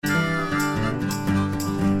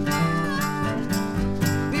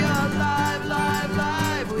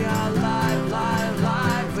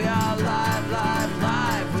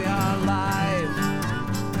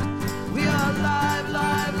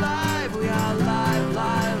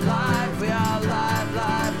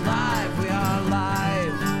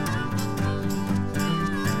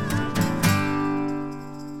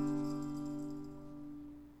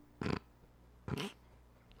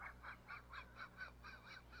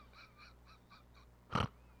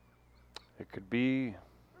could be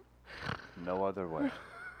no other way.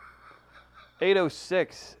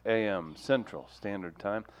 8:06 a.m. Central Standard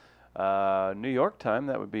Time. New York time,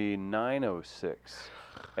 that would be 9:06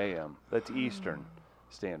 a.m. That's Eastern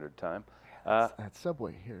Standard Time. That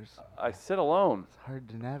subway here is I sit alone. hard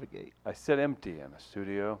to navigate. I sit empty in a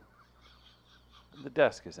studio. The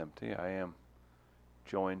desk is empty. I am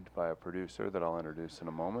joined by a producer that I'll introduce in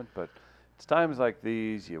a moment, but it's times like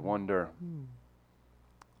these you wonder,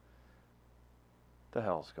 the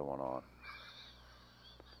hell's going on?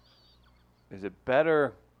 Is it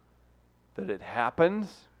better that it happens?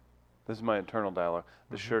 This is my internal dialogue.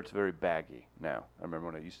 The shirt's very baggy now. I remember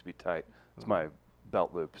when it used to be tight. It's my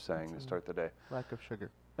belt loop saying to start the day. Lack of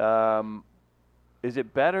sugar. Is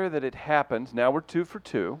it better that it happens? Now we're 2 for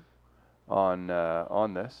 2 on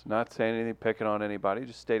this. Not saying anything, picking on anybody,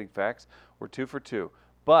 just stating facts. We're 2 for 2.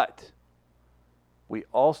 But we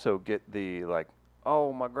also get the like,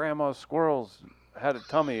 oh, my grandma's squirrels had a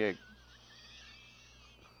tummy ache.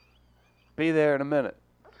 Be there in a minute.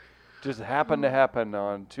 Just happened to happen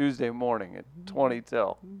on Tuesday morning at 20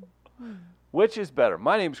 till. Which is better?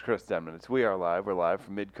 My name's Chris Denman. It's We Are Live. We're live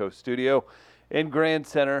from Midcoast Studio in Grand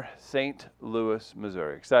Center, St. Louis,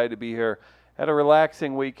 Missouri. Excited to be here. Had a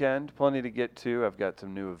relaxing weekend. Plenty to get to. I've got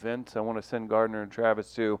some new events I want to send Gardner and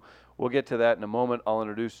Travis to. We'll get to that in a moment. I'll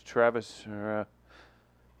introduce Travis.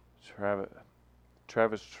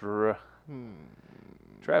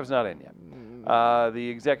 Travis not in yet. The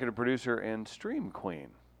executive producer and stream queen,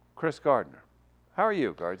 Chris Gardner. How are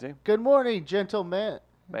you, Guardsy? Good morning, gentlemen.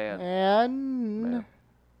 Man. And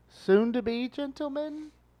soon to be,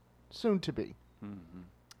 gentlemen. Soon to be.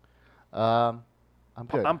 I'm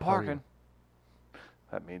good. I'm How are parking. you?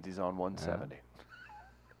 That means he's on 170.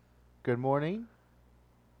 Good morning.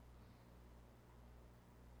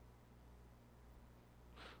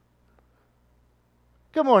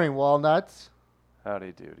 Good morning, Walnuts.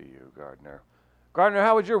 Howdy do to you, Gardner. Gardner,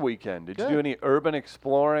 how was your weekend? Did you do Good. any urban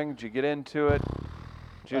exploring? Did you get into it?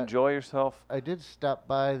 Did you enjoy yourself? I did stop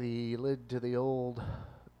by the lid to the old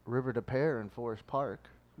River de Pear in Forest Park.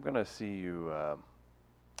 I'm going to see you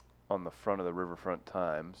on the front of the Riverfront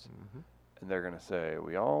Times, and they're going to say,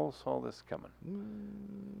 we all saw this coming.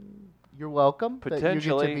 You're welcome. That you get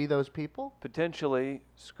Potentially- to be those people. Potentially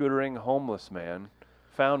scootering homeless man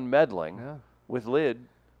found meddling Yeah, with lid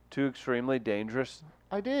to extremely dangerous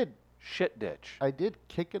I did. shit ditch. I did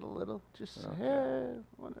kick it a little, just Okay.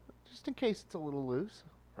 just in case it's a little loose.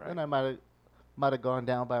 Right. Then I might have gone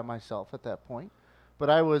down by myself at that point. But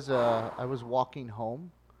I was walking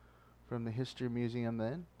home from the History Museum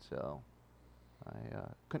then, so I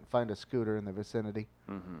couldn't find a scooter in the vicinity.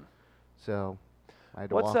 So I had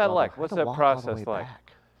to What's walk that all like? the- I had What's to that walk all the process way like?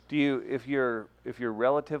 back. Do you, if you're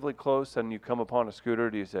relatively close and you come upon a scooter,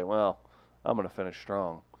 do you say, well, I'm going to finish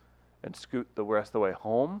strong and scoot the rest of the way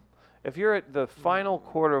home? If you're at the final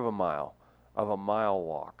quarter of a mile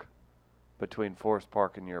walk between Forest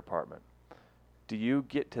Park and your apartment, do you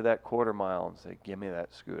get to that quarter mile and say, give me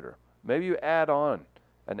that scooter? Maybe you add on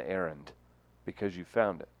an errand because you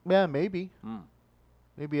found it. Yeah, maybe. Mm.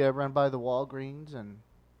 Maybe I run by the Walgreens and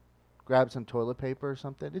grab some toilet paper or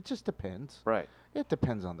something. It just depends. Right. It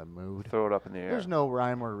depends on the mood. Throw it up in the air. There's no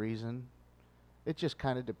rhyme or reason. It just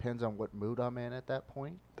kind of depends on what mood I'm in at that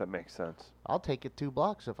point. That makes sense. I'll take it 2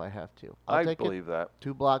 blocks if I have to. I take believe that. it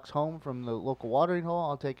 2 blocks home from the local watering hole.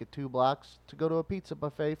 I'll take it 2 blocks to go to a pizza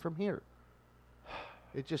buffet from here.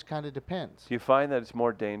 It just kind of depends. Do you find that it's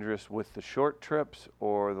more dangerous with the short trips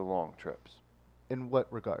or the long trips? In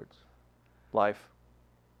what regards? Life.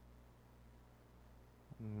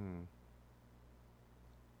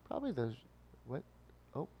 Probably those. What?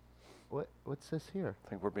 Oh, what's this here? I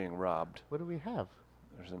think we're being robbed. What do we have?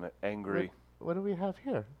 There's an angry What do we have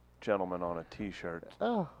here? gentleman on a T-shirt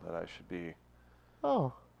Oh, that I should be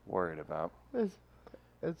oh, worried about. it's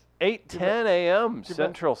 8:10 a.m. you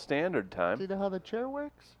Central Standard Do Time. you know how the chair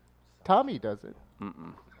works? Tommy does it.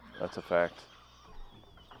 That's a fact.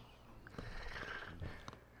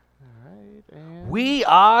 All right, and We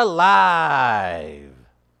are live.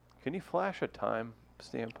 Can you flash a time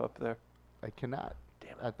stamp up there? I cannot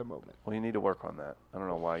at the moment. Well, you need to work on that. I don't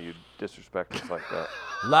know why you disrespect us like that.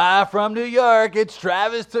 Live from New York, it's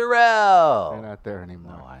Travis They're Terrell. not there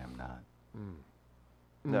anymore. No, I am not.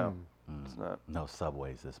 No, it's not. No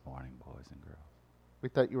subways this morning, boys and girls. We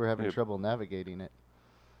thought you were having Yep. trouble navigating it.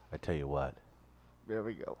 I tell you what. There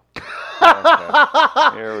we go. Okay.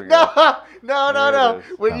 Here we go. No, There it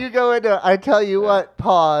is. When you go into, I tell you Yeah. what,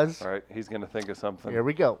 pause. All right, he's going to think of something. Here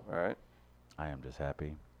we go. All right. I am just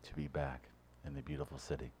happy to be back in the beautiful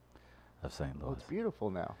city of St. Oh, Louis. it's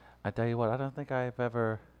beautiful now. I tell you what, I don't think I've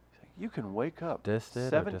ever you can wake up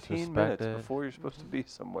Disted or 17 minutes disrespected. before you're supposed to be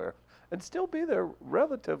somewhere and still be there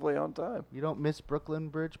relatively on time. You don't miss Brooklyn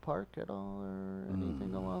Bridge Park at all or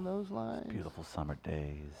anything along those lines? Beautiful summer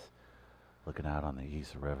days, looking out on the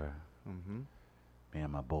East River. Mm-hmm. Me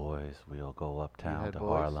and my boys, we'll go uptown had to boys?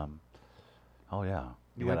 Harlem. Oh yeah.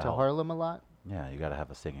 You went gotta to help- Harlem a lot? Yeah, you gotta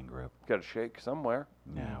have a singing group. Got to shake somewhere.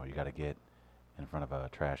 Yeah, or you gotta get in front of a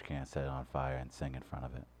trash can, set it on fire, and sing in front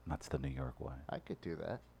of it. That's the New York way. I could do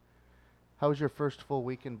that. How was your first full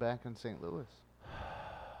weekend back in St. Louis?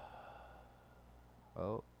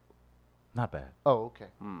 Oh. Not bad. Oh, okay.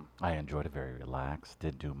 Hmm. I enjoyed it, very relaxed.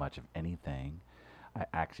 Didn't do much of anything. I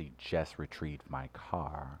actually just retrieved my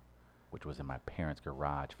car, which was in my parents'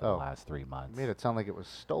 garage for the Oh. last 3 months. You made it sound like it was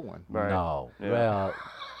stolen. Right. No. Yeah. Well,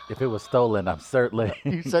 if it was stolen, I'm certainly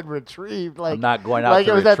You said retrieved, like I'm not going out like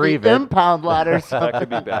to it was retrieve at the it. impound lot or That something. could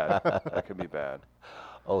be bad. That could be bad.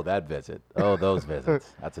 Oh, that visit. Oh, those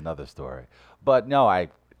visits. That's another story. But no, I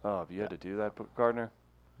Oh, have you had to do that, Gardner?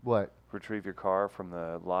 What? Retrieve your car from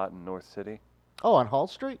the lot in North City? Oh, on Hall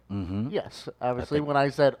Street? mm-hmm. Yes. Obviously, think- when I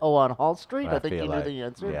said, "Oh, on Hall Street," I think feel you knew like- the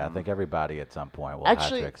answer. Yeah, I think everybody at some point will have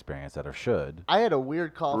Actually- to experience that or should. I had a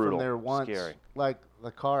weird call Brutal. from there once. Scary. Like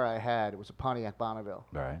the car I had, it was a Pontiac Bonneville.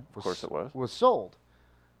 Right. Of course it was. Was sold.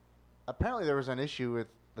 Apparently, there was an issue with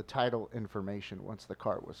the title information once the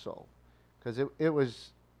car was sold, because it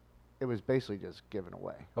was basically just given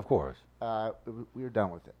away. Of course. We were done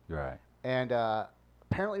with it, You're right. and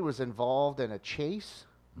apparently it was involved in a chase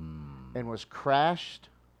Mm. and was crashed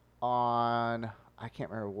on, I can't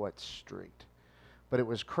remember what street, but it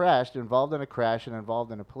was crashed, involved in a crash and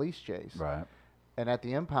involved in a police chase. Right. And at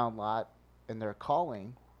the impound lot, and they're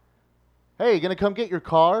calling, "Hey, you gonna come get your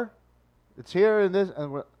car? It's here and this."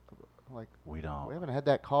 And we're like, We "We don't. haven't had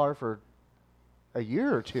that car for a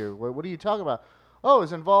year or two. What are you talking about?" "Oh,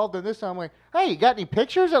 it's involved in this." I'm like, "Hey, you got any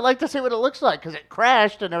pictures? I'd like to see what it looks like, because it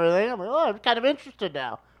crashed and everything." I'm like, "Oh, I'm kind of interested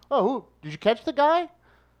now." "Oh, who? Did you catch the guy?"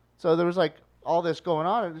 So there was like all this going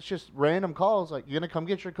on, and it's just random calls like, "You gonna come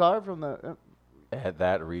get your car from the?"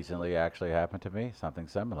 That recently actually happened to me, something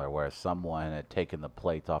similar, where someone had taken the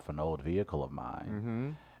plates off an old vehicle of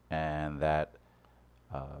mine, and that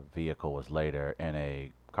vehicle was later in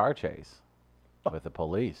a car chase with the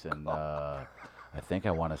police, and I think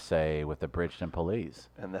I want to say with the Bridgeton police.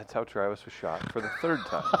 And that's how Travis was shot for the third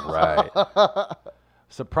time. Right.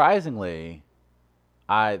 Surprisingly,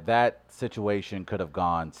 that situation could have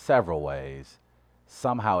gone several ways.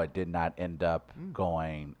 Somehow it did not end up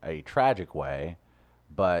going a tragic way.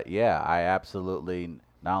 But yeah, I absolutely,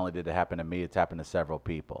 not only did it happen to me, it's happened to several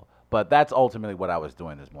people. But that's ultimately what I was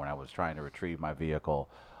doing this morning. I was trying to retrieve my vehicle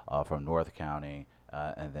from North County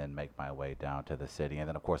and then make my way down to the city. And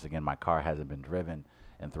then, of course, again, my car hasn't been driven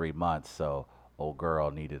in 3 months, so old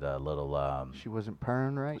girl needed a little. She wasn't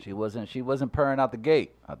purring right. She wasn't purring out the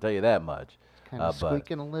gate. I'll tell you that much. Kind of but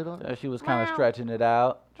squeaking a little. she was kind of stretching it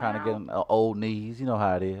out, trying to get them old knees. You know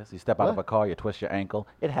how it is. You step out of What? a car, you twist your ankle.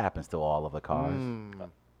 It happens to all of the cars.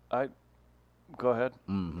 Go ahead.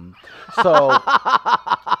 So,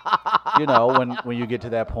 you know, when you get to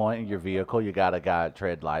that point in your vehicle, you gotta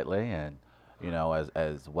tread lightly, and you know,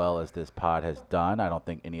 as well as this pod has done, I don't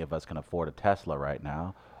think any of us can afford a Tesla right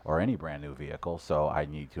now or any brand new vehicle. So I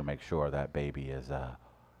need to make sure that baby is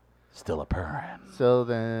still a purring. So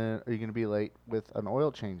then, are you going to be late with an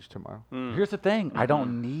oil change tomorrow? Here's the thing: I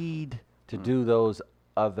don't need to do those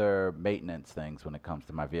other maintenance things when it comes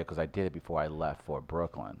to my vehicles. I did it before I left for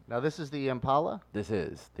Brooklyn. Now, this is the Impala, This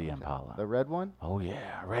is the Impala. the red one. Oh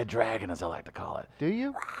yeah, Red Dragon, as I like to call it. Do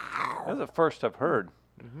you? That's the first I've heard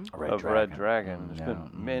of Red Dragon. There's Yeah,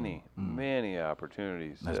 been many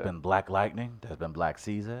opportunities. There's been Black Lightning. There's been Black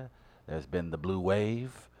Caesar. There's been the Blue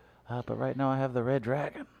Wave. But right now I have the Red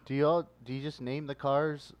Dragon. Do you just name the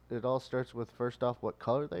cars? It all starts with, first off, what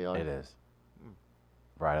color they are. It is.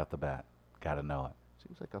 Right off the bat. Gotta know it.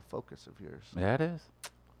 Seems like a focus of yours. Yeah, it is.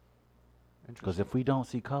 Because Interesting. if we don't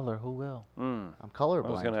see color, who will? I'm I colorblind.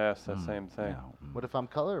 was going to ask that same thing. Yeah, What if I'm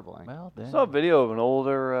colorblind? Well, I then. saw a video of an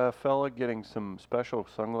older fella getting some special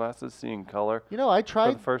sunglasses, seeing color You know, I for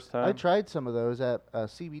tried. the first time. I tried some of those at a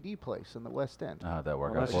CBD place in the West End. How'd that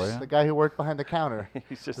work Well, out that's for just you? The guy who worked behind the counter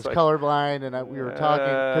He's just was like, colorblind, and we were talking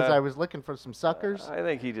because Uh, I was looking for some suckers. I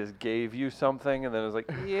think he just gave you something and then was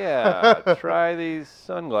like, yeah, try these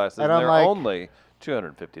sunglasses. And And I'm they're like- only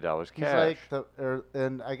 $250 He's cash. like,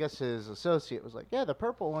 and I guess his associate was like, "Yeah, the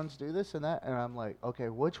purple ones do this and that," and I'm like, "Okay,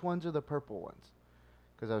 which ones are the purple ones?"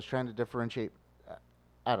 Because I was trying to differentiate.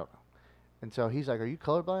 I don't know. And so he's like, "Are you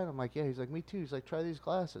colorblind?" I'm like, "Yeah." He's like, "Me too." He's like, "Try these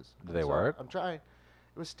glasses." Do they So work? I'm trying.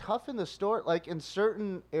 It was tough in the store, like in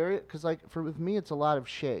certain area, because like with me, it's a lot of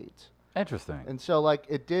shades. Interesting. And so, like,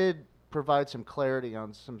 it did provide some clarity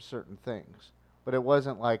on some certain things, but it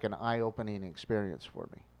wasn't like an eye-opening experience for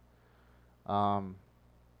me.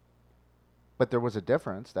 But there was a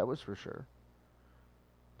difference, that was for sure.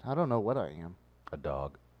 I don't know what I am. A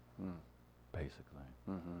dog, Mm. basically.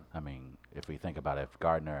 Mm-hmm. I mean, if we think about it, if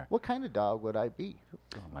Gardner, What kind of dog would I be?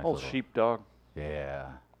 nice Old little- sheepdog.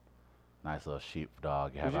 yeah, nice little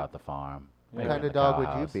sheepdog you have Would you- out the farm. Yeah. What maybe kind in of the dog would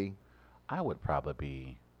you cowhouse. be? I would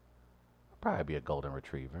probably be a golden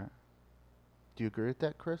retriever. Do you agree with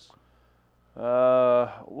that, Chris?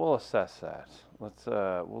 We'll assess that.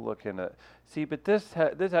 We'll look into. See, but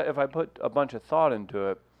if I put a bunch of thought into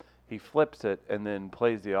it, he flips it and then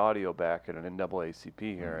plays the audio back at an NAACP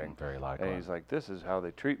hearing, Very likely. and he's like, "This is how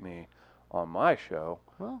they treat me on my show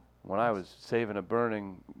Well, when I was saving a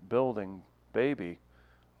burning building baby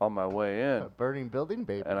on my way a in, burning building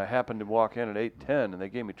baby. and I happened to walk in at 8:10, and they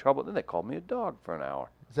gave me trouble. Then they called me a dog for an hour.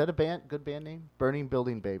 Is that a good band name? Burning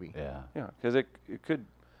building baby. Yeah. Yeah, because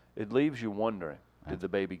it leaves you wondering: did the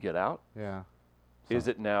baby get out? Yeah. Is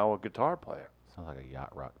it now a guitar player? Sounds like a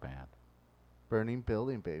yacht rock band. Burning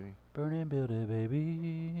building baby. Burning building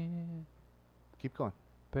baby. Keep going.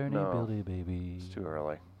 Burning No. building baby. It's too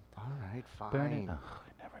early. All right, fine. Burning. Oh,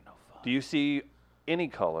 I never know fun. Do you see any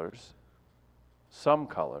colors, some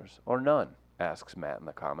colors, or none? Asks Matt in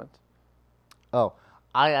the comments. Oh,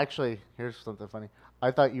 here's something funny. I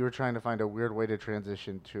thought you were trying to find a weird way to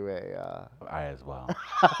transition to a I as well.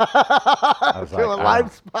 I was to like, a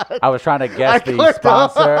live spot. I was trying to guess the clicked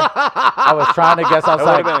off. sponsor. I was trying to guess. I was That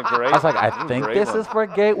like, would've been great. I was like, I That was a think great this one. is for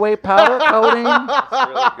Gateway Powder Coating. That's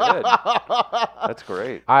really good. That's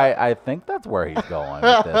great. I think that's where he's going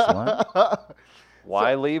with this one.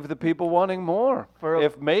 Why leave the people wanting more?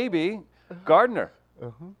 If maybe Gardner,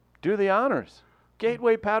 do the honors.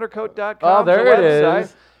 GatewayPowderCoat.com. Oh, there it website.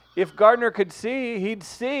 is. If Gardner could see, he'd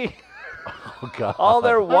see Oh God. all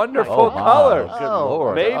their wonderful Oh, my. colors. Good Oh,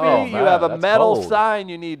 Lord. Maybe Oh, you man, have a that's metal cold. sign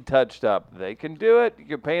you need touched up. They can do it. You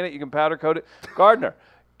can paint it. You can powder coat it. Gardner,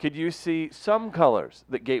 could you see some colors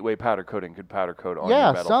that Gateway Powder Coating could powder coat on Yeah,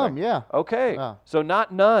 your metal some, thing? yeah. Okay. Yeah. So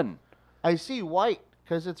not none. I see white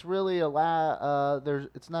because it's really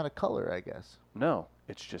it's not a color, I guess. No,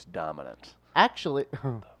 it's just dominant. Actually,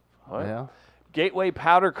 What? yeah.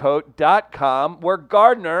 GatewayPowderCoat.com, where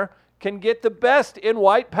Gardner can get the best in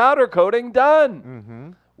white powder coating done.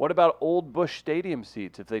 Mm-hmm. What about old Busch Stadium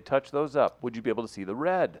seats? If they touch those up, would you be able to see the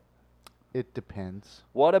red? It depends.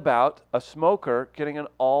 What about a smoker getting an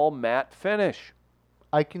all matte finish?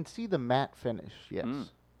 I can see the matte finish, yes,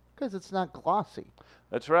 because it's not glossy.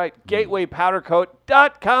 That's right.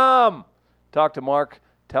 GatewayPowderCoat.com. Talk to Mark.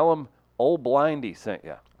 Tell him Old Blindy sent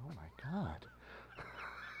you. Oh my God.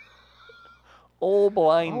 Old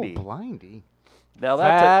Blindy. Oh, blindy. Now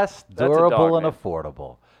Fast, that's a durable, dog and name.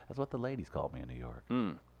 affordable. That's what the ladies called me in New York.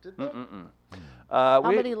 Did they? How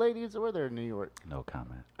How many ladies were there in New York? No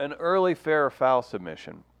comment. An early fair or foul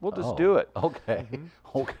submission. We'll just Oh, do it. Okay.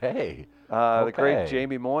 Okay. The great Okay.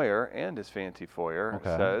 Jamie Moyer and his fancy foyer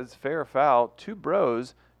Okay. says, fair or foul, two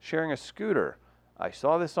bros sharing a scooter. I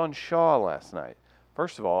saw this on Shaw last night.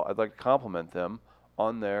 First of all, I'd like to compliment them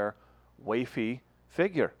on their wafy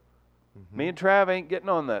figure. Me and Trav ain't getting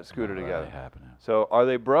on that scooter Not together. really happening. So are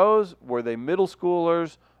they bros? Were they middle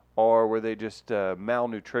schoolers? Or were they just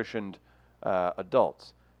malnutritioned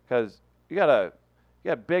adults? Because you got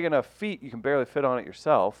big enough feet, you can barely fit on it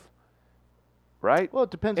yourself. Right? Well, it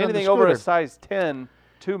depends on the Anything over a scooter. size 10,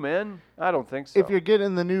 two men? I don't think so. If you're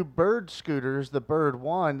getting the new Bird scooters, the Bird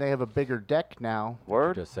 1, they have a bigger deck now.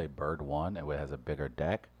 Word? Just say Bird 1 and it has a bigger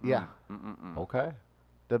deck. Yeah, Okay.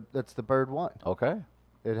 that's the Bird 1. Okay.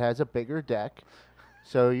 It has a bigger deck,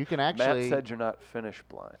 so you can actually. Matt said you're not finish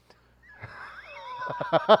blind.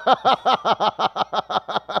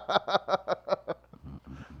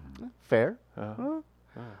 Fair.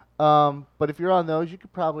 But if you're on those, you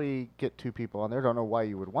could probably get two people on there. Don't know why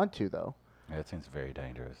you would want to though. Yeah, it seems very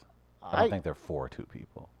dangerous. I don't I- think they're for two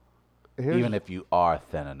people. Here's- Even if you are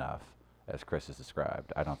thin enough, as Chris has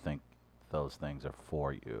described, I don't think those things are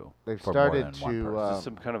for you. They've for started more than one to, person. Is this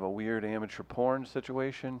some kind of a weird amateur porn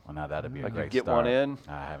situation? Well, now that'd be a Like you great get start. one in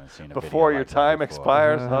I haven't seen a video Before your like that time before.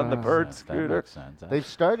 expires on the Makes bird sense. scooter. That makes sense. They've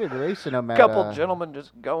started racing them A at, couple gentlemen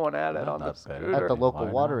just going at it Well, on the not bad. scooter. at the local Why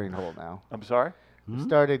not? watering hole now. I'm sorry?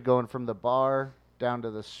 Started going from the bar down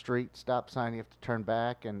to the street stop sign. You have to turn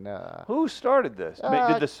back and. Who started this?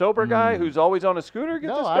 Did the sober guy who's always on a scooter get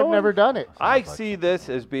No, this I've going? never done it. I Sounds like see this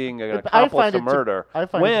as being an But I accomplice find to it to- murder. I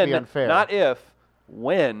find it to when, be unfair. not if,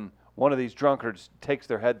 when one of these drunkards takes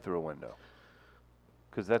their head through a window.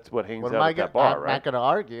 because that's what hangs What out am I at that gonna? bar, I'm right? not going to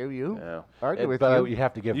argue. Yeah. Argue with but you. you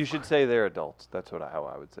have to give. You should say they're adults. That's how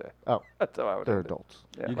I would say. Oh, That's how I would. they're end it. adults.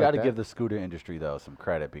 Yeah. You Like got to that? give the scooter industry though some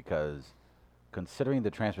credit because, considering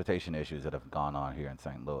the transportation issues that have gone on here in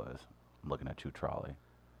St. Louis, I'm looking at you, Trolley.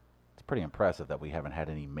 It's pretty impressive that we haven't had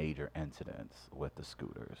any major incidents with the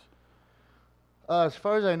scooters. As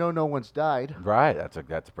far as I know, no one's died. Right.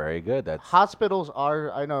 That's very good. That's Hospitals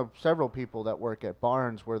are, I know several people that work at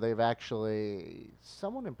Barnes where they've actually,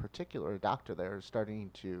 someone in particular, a doctor there, is starting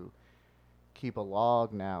to keep a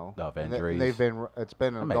log now. Of And injuries. They've been, it's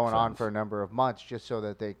been That makes going on sense. for a number of months just so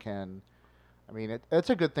that they can, I mean, it's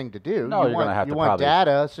a good thing to do. No, you you're want, gonna have you to want probably-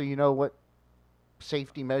 data so you know what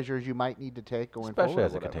safety measures you might need to take going especially forward.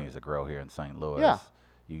 as it continues to grow here in St. Louis. Yeah.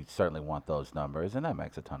 You certainly want those numbers, and that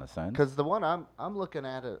makes a ton of sense. Because the one I'm looking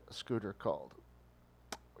at a scooter called,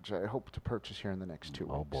 which I hope to purchase here in the next 2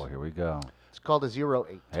 weeks. Oh boy, here we go. It's called a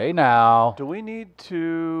 08. Hey now. Do we need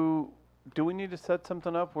to set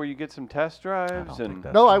something up where you get some test drives think and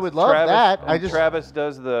that's No, I would love Travis, that. I and just Travis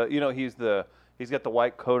does he's got the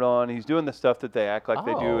white coat on. He's doing the stuff that they act like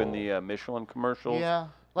they do in Oh. the Michelin commercials. yeah, You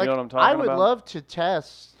like know what I'm I talking would about? love to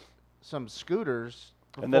test some scooters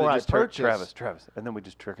before And then it I just turns purchase. Travis, and then we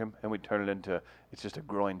just trick him and we turn it into it's just a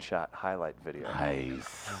groin shot highlight video.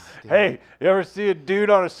 Nice. Hey, you ever see a dude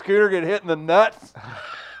on a scooter get hit in the nuts?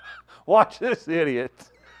 Watch this idiot.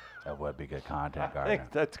 That would be good content, I Gardner.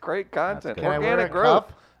 think that's great content. good. Can I wear Organic a growth.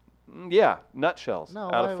 cup? Yeah, nutshells No,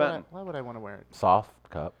 out why of would, Fenton. why would I want to wear it? Soft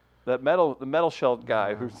cup. The metal shelled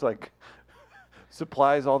guy who's like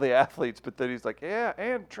supplies all the athletes, but then he's like, yeah,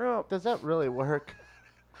 and Trump. Does that really work?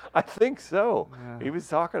 I think so. Yeah. He was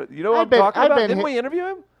talking. You know what I've I'm been- talking I've about? been Didn't hit- we interview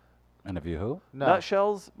him? Interview who? No,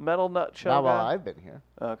 Nutshells, metal nutshell not while guy. I've been here.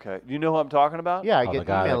 Okay, you know who I'm talking about? Yeah, I Oh, get the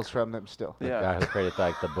guy emails that- from them still. The Yeah. guy who created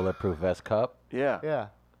like the bulletproof vest cup. Yeah. Yeah.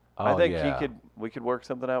 Oh, I think yeah. we could work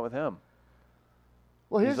something out with him.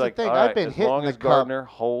 Well, here's He's like, the thing. all I've right, been as hit long in the as cup. Gardner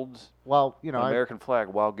holds Well, you an know, American flag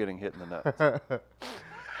while getting hit in the nuts.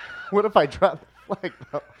 what if I drop the flag?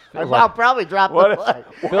 though? I'll like- probably drop What the if,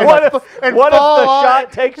 flag. what if, and what if fall the on shot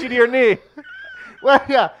it. takes you to your knee? Well,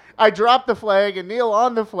 yeah, I drop the flag and kneel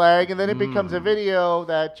on the flag, and then it becomes a video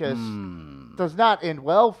that just does not end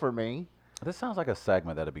well for me. This sounds like a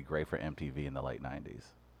segment that'd be great for MTV in the late 90s.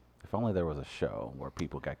 If only there was a show where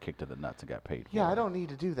people got kicked to the nuts and got paid for Yeah, it. I don't need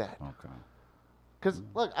to do that. Okay. Because,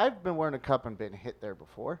 look, I've been wearing a cup and been hit there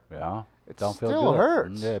before. Yeah. It Don't feel still good.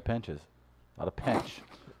 hurts. Yeah, it pinches. Not a pinch.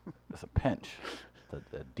 It's a pinch.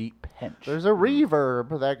 It's a deep pinch. There's a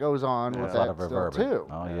reverb that goes on Yeah, with a lot that of still, reverb. too.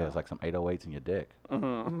 Oh, yeah. It's like some 808s in your dick.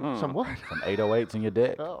 Some what? Some 808s in your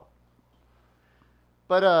dick. Oh.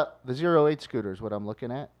 But the 08 scooter is what I'm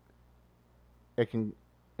looking at. It can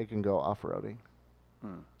go off-roading.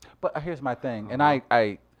 But here's my thing, and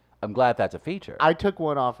I'm glad that's a feature. I took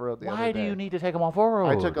one off-road the other Why day. do you need to take them off road?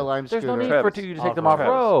 I took a Lime There's no scooter. need Travis, for you to take them off-road.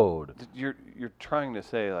 off road. You're trying to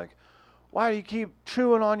say like, why do you keep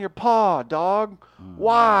chewing on your paw, dog?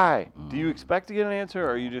 Why? Do you expect to get an answer,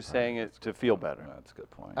 or are you just saying it to feel better? That's a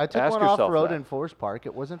good point. I took Ask one yourself off-road that. in Forest Park.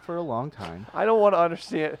 It wasn't for a long time. I don't want to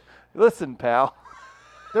understand. Listen, pal.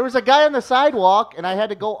 There was a guy on the sidewalk, and I had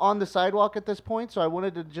to go on the sidewalk at this point, so I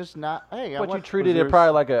wanted to just not. Hey, I But you went, treated there it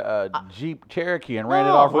probably like a Jeep Cherokee and ran it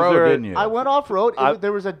No. off Was road, there a- didn't you? I went off-road.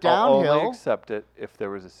 There was a I'll only downhill. accept it if there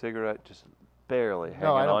was a cigarette just barely hanging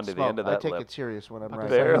No, I don't on to smoke. the end of I that take lip. it serious when I'm Okay. riding.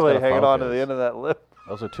 Barely gotta hanging on to the focus. end of that lip.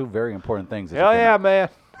 Those are two very important things. that Hell you can- yeah, man.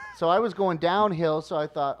 So I was going downhill, so I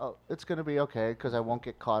thought, oh, it's going to be okay because I won't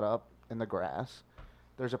get caught up in the grass.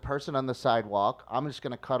 There's a person on the sidewalk. I'm just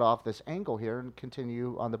going to cut off this angle here and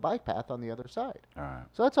continue on the bike path on the other side. All right.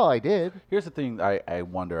 So that's all I did. Here's the thing I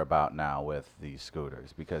wonder about now with these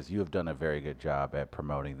scooters, because you have done a very good job at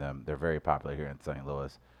promoting them. They're very popular here in St.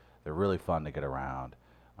 Louis. They're really fun to get around.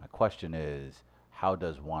 My question is, how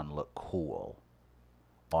does one look cool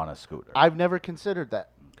on a scooter? I've never considered that.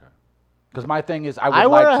 Because my thing is, I would I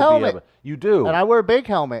like wear a to helmet. be able. You do. And I wear a big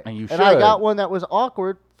helmet. And you I got should. one that was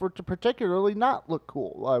awkward to particularly not look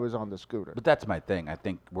cool while I was on the scooter. But that's my thing. I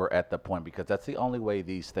think we're at the point because that's the only way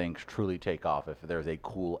these things truly take off if there's a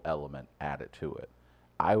cool element added to it.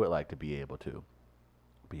 I would like to be able to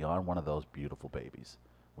be on one of those beautiful babies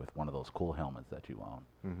with one of those cool helmets that you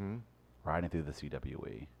own, riding through the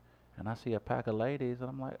CWE. And I see a pack of ladies, and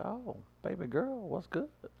I'm like, oh, baby girl, what's good?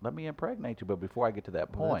 Let me impregnate you. But before I get to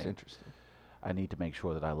that Well, point, that's interesting. I need to make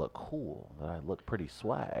sure that I look cool, that I look pretty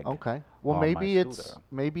swag. Okay. Well, on my maybe it's scooter.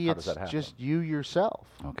 maybe How it's does that just happen? you yourself.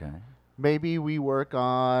 Okay. Maybe we work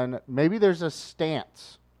on. Maybe there's a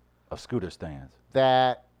stance A scooter stance.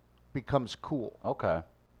 that becomes cool. Okay.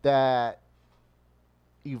 That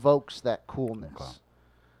evokes that coolness. Okay.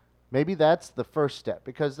 Maybe that's the first step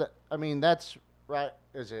because that's right.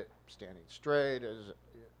 Is it standing straight?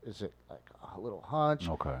 Is it like a little hunch?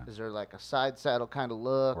 Okay. Is there like a side saddle kind of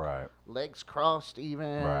look? Right. Legs crossed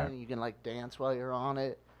even. Right. You can like dance while you're on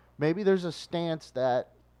it. Maybe there's a stance that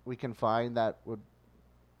we can find that would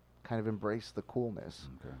kind of embrace the coolness.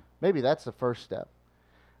 Okay. Maybe that's the first step.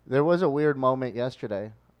 There was a weird moment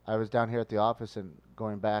yesterday. I was down here at the office and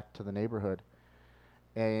going back to the neighborhood.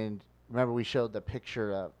 And remember we showed the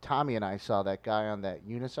picture of Tommy and I saw that guy on that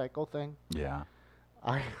unicycle thing? Yeah.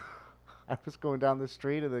 I was going down the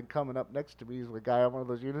street and then coming up next to me is a guy on one of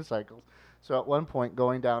those unicycles. So at one point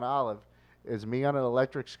going down Olive is me on an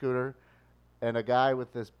electric scooter and a guy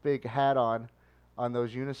with this big hat on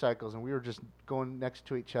those unicycles, and we were just going next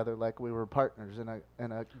to each other like we were partners in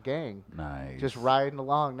a gang. Nice. Just riding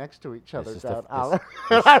along next to each other is down the- Olive.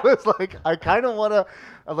 And I was like, I kind of want to,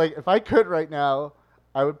 like, if I could right now,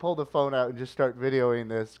 I would pull the phone out and just start videoing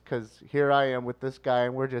this because here I am with this guy,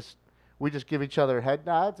 and we just give each other head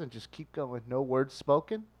nods and just keep going, no words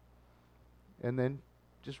spoken, and then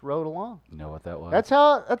just rode along. You know what that was? That's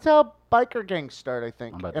how biker gangs start, I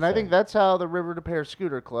think, I'm about to and I think say. that's how the River to Pear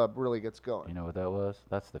Scooter Club really gets going. You know what that was?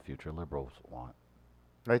 That's the future liberals want.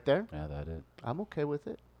 Right there, Yeah, that is. I'm okay with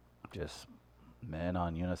it. Just men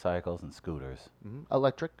on unicycles and scooters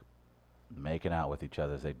Electric. making out with each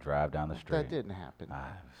other as they drive down the street. That didn't happen.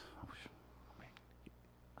 I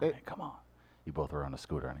mean, come on. You both were on a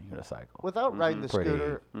scooter and a unicycle. Without riding the Pretty-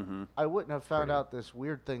 scooter, Mm-hmm. I wouldn't have found pretty- out this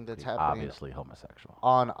weird thing that's Pretty happening obviously homosexual.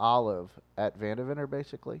 on Olive at Vandeventer,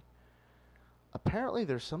 basically. Apparently,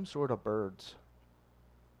 there's some sort of birds.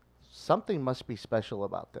 Something must be special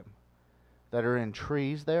about them that are in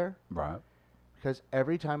trees there, Right. because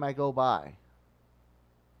every time I go by,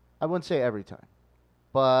 I wouldn't say every time,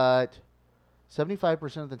 but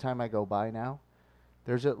 75% of the time I go by now,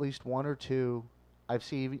 there's at least one or two. I've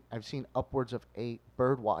seen upwards of 8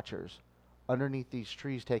 bird watchers underneath these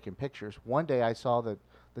trees taking pictures. One day I saw the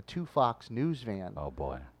two Fox News van Oh,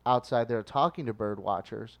 boy. outside there talking to bird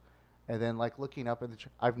watchers, and then like looking up at the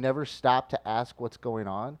I've never stopped to ask what's going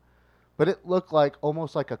on, but it looked like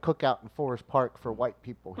almost like a cookout in Forest Park for white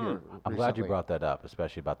people here. I'm glad you recently. brought that up,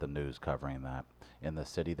 especially about the news covering that. In the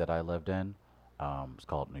city that I lived in, it's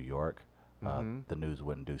called New York. The news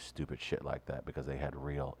wouldn't do stupid shit like that because they had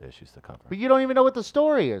real issues to cover. But you don't even know what the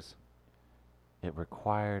story is. It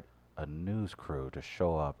required a news crew to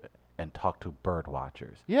show up and talk to bird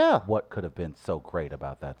watchers. Yeah. What could have been so great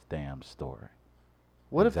about that damn story?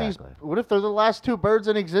 What Exactly. What if they're the last 2 birds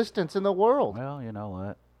in existence in the world? Well, you know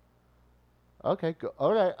what? Okay,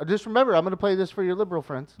 all right. Just remember, I'm going to play this for your liberal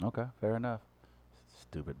friends. Okay, fair enough.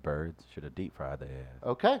 Stupid birds should have deep fried their ass.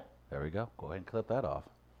 Okay. There we go. Go ahead and clip that off.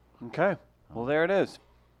 Okay. Well, there it is.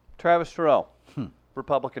 Travis Terrell,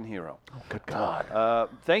 Republican hero. Oh, good God.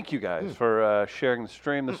 Thank you guys for sharing the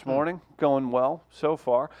stream this morning. Going well so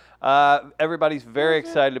far. Everybody's very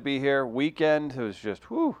excited to be here. Weekend was just,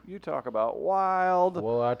 whew, you talk about wild.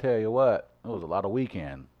 Well, I tell you what, it was a lot of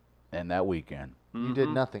weekend, and that weekend. You did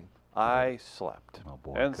nothing. I slept. Oh,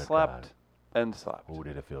 boy, and good slept God. and slept. Oh,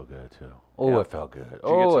 did it feel good, too. Oh, Yeah. it felt good. Did you get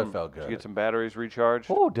Oh, some- it felt Did you good. get some batteries recharged?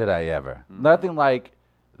 Oh, did I ever? Nothing like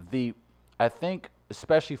I think,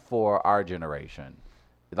 especially for our generation,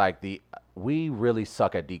 we really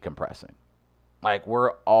suck at decompressing. Like,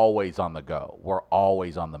 we're always on the go. We're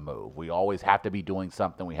always on the move. We always have to be doing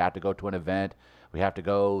something. We have to go to an event. We have to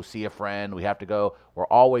go see a friend. We're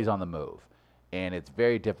always on the move. And it's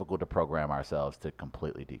very difficult to program ourselves to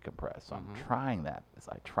completely decompress. So I'm trying that.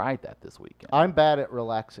 I tried that this weekend. I'm bad at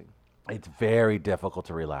relaxing. It's very difficult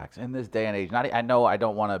to relax in this day and age. I know I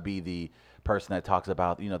don't want to be the person that talks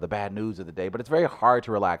about, the bad news of the day, but it's very hard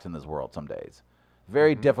to relax in this world some days.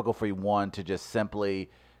 Very difficult for one to just simply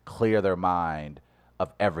clear their mind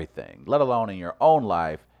of everything, let alone in your own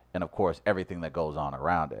life and, of course, everything that goes on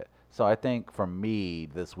around it. So I think for me,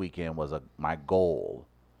 this weekend was my goal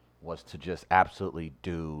was to just absolutely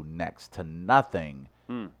do next to nothing,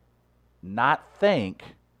 not think,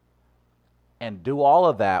 and do all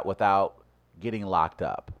of that without getting locked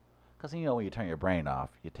up. Because, when you turn your brain off,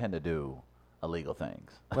 you tend to do illegal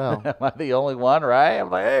things. Well- Am I the only one, right? I'm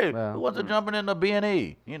like, hey, Well- who wants to jump into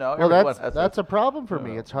B&E? Well, everyone that's has a problem for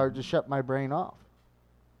me. It's hard to shut my brain off.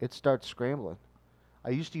 It starts scrambling. I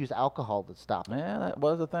used to use alcohol to stop it. Yeah, that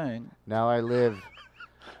was a thing. Now I live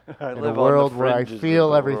I in a live on the world where I fringes of feel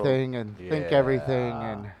the world. everything and think everything,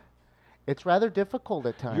 Yeah. and it's rather difficult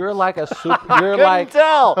at times. You're like a super. You're Couldn't like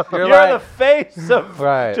tell. you're You're like- the face of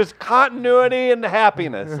Right. just continuity and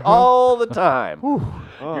happiness all the time.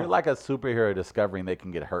 you're like a superhero discovering they can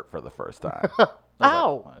get hurt for the first time.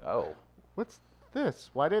 Ow! Like, oh, What's this?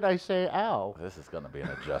 Why did I say ow? This is going to be an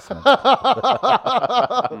adjustment.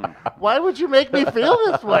 Why would you make me feel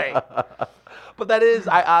this way? But that is,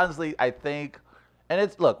 I think, and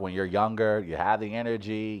it's, look, when you're younger, you have the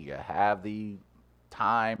energy, you have the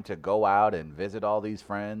time to go out and visit all these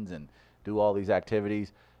friends and do all these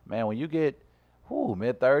activities. Man, when you get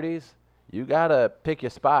mid-30s, you got to pick your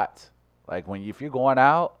spots. Like, if you're going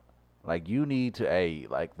out, like, you need to,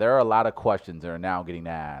 like, there are a lot of questions that are now getting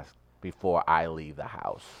asked before I leave the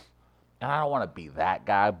house. And I don't want to be that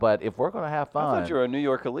guy, but if we're going to have fun. I thought you were a New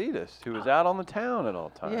York elitist who was out on the town at all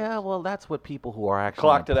times. Yeah, well, that's what people who are actually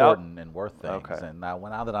Clocked it out? important and worth things. Okay. And now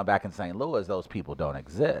that I'm back in St. Louis, those people don't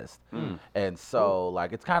exist. And so,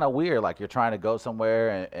 like, it's kind of weird. Like, you're trying to go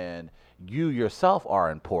somewhere and you yourself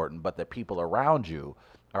are important, but the people around you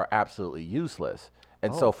are absolutely useless.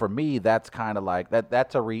 And so for me, that's kind of like,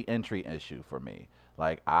 that's a re-entry issue for me.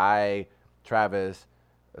 Like, Travis,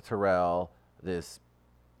 Terrell, this,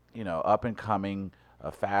 up and coming,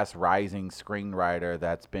 fast rising screenwriter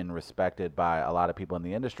that's been respected by a lot of people in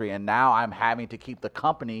the industry. And now I'm having to keep the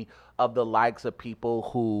company of the likes of people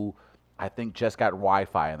who I think just got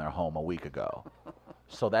Wi-Fi in their home a week ago.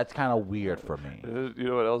 So that's kind of weird for me. You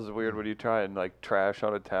know what else is weird? When you try and like trash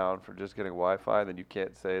on a town for just getting Wi-Fi, then you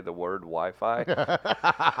can't say the word Wi-Fi.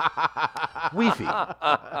 Wi-Fi.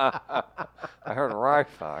 I heard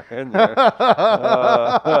Wi-Fi in there.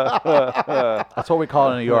 That's what we call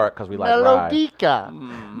it in New York because we like ride. Melodica.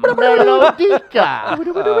 Melodica.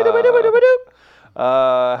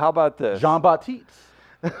 How about this? Jean-Baptiste.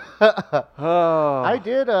 Oh.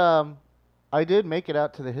 I did make it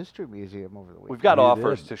out to the History Museum over the weekend. We've got You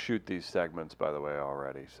offers did. to shoot these segments, by the way,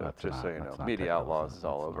 already. So That's just not- so you that's know, not Media technical. Outlaws is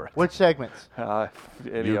all over it. Which segments?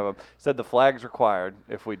 Any of them. Said the flag's required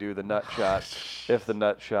if we do the nut shot, if the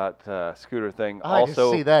nut shot scooter thing. I Also,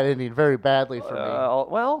 can see that ending very badly for me.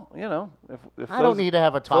 well, if I don't need to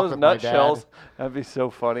have a talk those with my nutshells, dad. that'd be so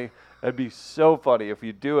funny. That'd be so funny if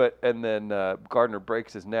you do it and then Gardner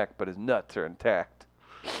breaks his neck, but his nuts are intact.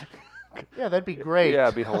 Yeah, that'd be great. Yeah,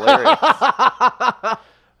 it'd be hilarious.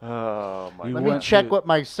 Oh my! You Let God. me check what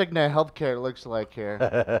my Cigna healthcare looks like here.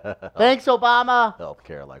 Thanks, Obama.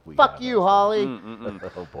 Healthcare like we Fuck have you, those Holly. things.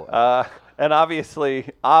 Oh boy. And obviously,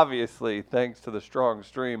 thanks to the strong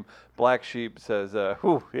stream, Black Sheep says,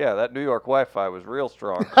 yeah, that New York Wi-Fi was real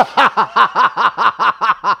strong.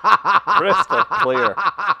 Crystal clear.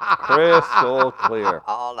 Crystal clear.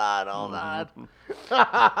 Hold on.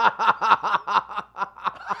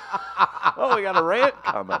 Oh, we got a rant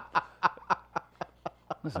coming.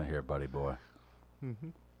 Listen here, buddy boy.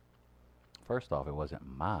 First off, it wasn't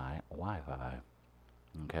my Wi-Fi.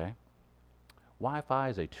 Okay? Wi-Fi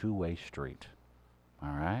is a two-way street. All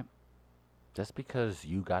right? Just because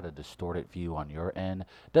you got a distorted view on your end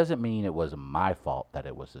doesn't mean it was my fault that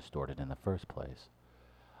it was distorted in the first place.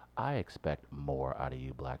 I expect more out of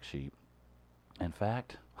you, Black Sheep. In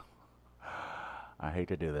fact, I hate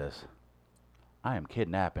to do this. I am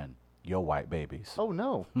kidnapping your white babies. Oh,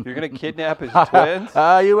 no. You're going to kidnap his twins?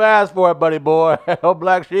 You asked for it, buddy boy. Oh,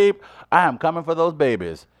 Black Sheep, I am coming for those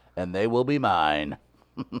babies, and they will be mine.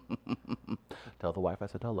 Tell the wife I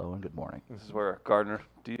said hello and good morning. This is where, Gardner,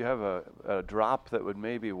 do you have a drop that would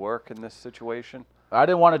maybe work in this situation? I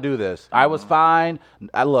didn't want to do this. I was fine.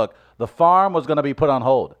 Look, the farm was going to be put on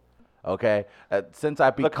hold. Okay, since I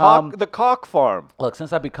become The cock farm.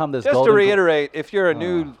 since I become this Just golden to reiterate, if you're a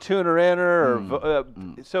new tuner inner,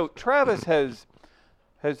 so Travis has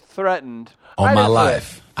threatened. On my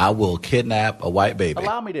life, I will kidnap a white baby.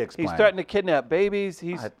 allow me to explain. He's threatened to kidnap babies.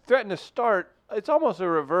 He's threatened to start. It's almost a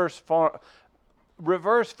reverse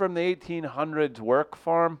from the 1800s work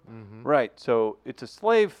farm, right? So it's a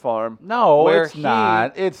slave farm. No, where it's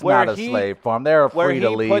not. It's where not a he- slave farm. They're where free to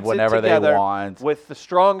he leave puts it whenever they together want. with the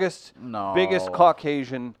strongest, No. biggest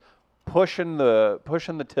Caucasian pushing the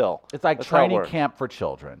till. It's like That's how it training works. camp for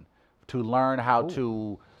children to learn how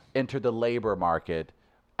to enter the labor market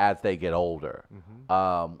as they get older.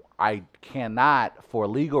 I cannot, for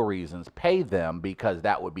legal reasons, pay them because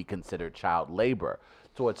that would be considered child labor.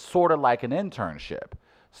 So it's sort of like an internship.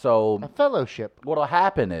 So A fellowship. what'll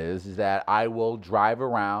happen is that I will drive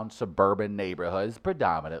around suburban neighborhoods,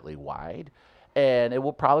 predominantly white, and it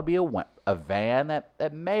will probably be a van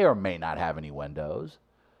that may or may not have any windows.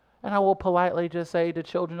 And I will politely just say to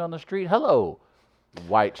children on the street, hello,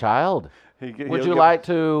 white child. Would you like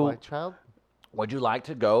to White child? would you like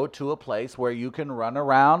to go to a place where you can run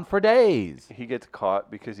around for days? He gets caught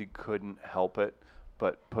because he couldn't help it,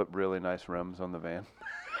 but put really nice rims on the van.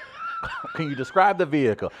 Can you describe the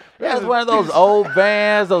vehicle? Yeah, it's one of those old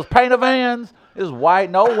vans, those painter vans. It's white,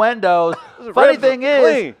 no windows. Funny rims thing were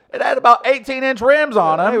is, clean. it had about 18-inch rims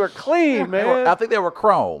on them. They were clean, man. I think they were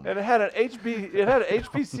chrome. And it had an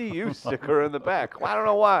HPCU sticker in the back. I don't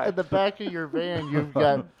know why. At the back of your van, you've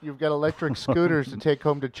got electric scooters to take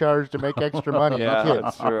home to charge to make extra money. Yeah, You kids.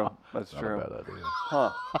 that's true. That's Not a true. bad idea.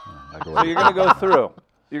 Huh. I go So you're gonna go through.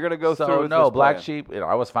 You're gonna go through. So with no, this Black plan. Sheep.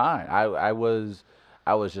 I was fine.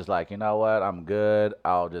 I was just like, you know what? I'm good.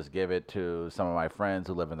 I'll just give it to some of my friends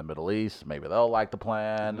who live in the Middle East. Maybe they'll like the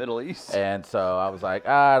plan. Middle East. And so I was like,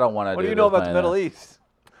 I don't want to. What do you know about the Middle East?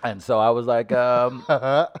 And so I was like, I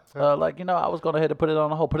was going ahead and put it on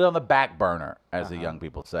the hold, put it on the back burner, as the young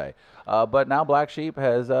people say. But now Black Sheep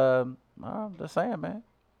has, I'm just saying, man.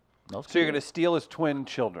 No So you're kids. gonna steal his twin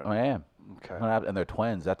children. I am. Okay. And they're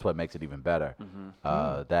twins. That's what makes it even better.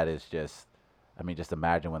 That is just, I mean, just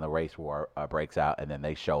imagine when the race war breaks out and then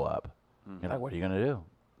they show up. You're like, what are you going to do?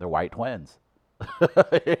 They're white twins.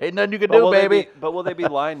 Ain't nothing you can do, baby. But will they be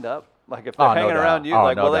lined up? Like if they're Oh, no hanging around doubt. you, Oh,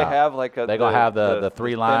 like no will they doubt. have like a? They're going to have the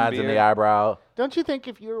three thin lines in the beard? eyebrow. Don't you think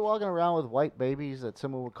if you were walking around with white babies that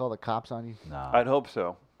someone would call the cops on you? No. I'd hope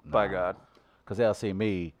so. By No. God. Because they'll see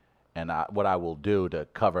me, and what I will do to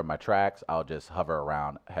cover my tracks, I'll just hover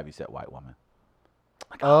around a heavyset white woman.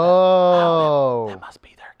 Like, Oh. that must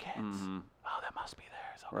be their kids. Oh, that must be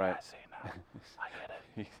theirs. Okay, Right. I see now. I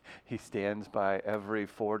get it. He stands by every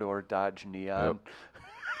four-door Dodge Neon. Yep.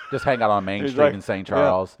 Just hang out on Main He's Street like, in St. yeah,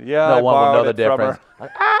 Charles. yeah, no I one will know borrowed the it from difference. her.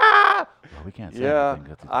 Like, ah! Well, we can't say Yeah,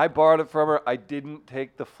 anything. 'cause I borrowed it from her. I didn't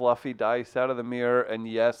take the fluffy dice out of the mirror, and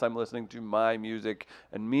yes, I'm listening to my music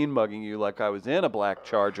and mean mugging you like I was in a black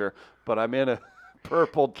Charger, but I'm in a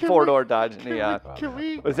purple four-door Dodge Neon. Can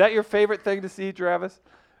we? Was that your favorite thing to see, Travis?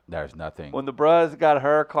 there's nothing. When the bruz got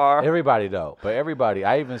her car? Everybody though, but everybody.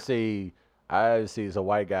 I see some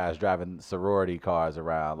white guys driving sorority cars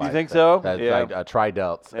around. Like think so? That's Yeah. like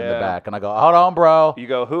tri-delts in the Yeah. back, and I go, hold on, bro. You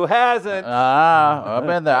go, who hasn't? I've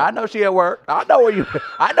been there. I know she at work. I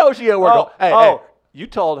know she at work. oh, Hey, you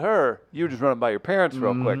told her you were just running by your parents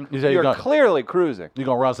real quick. You said You're you're gonna- clearly cruising. you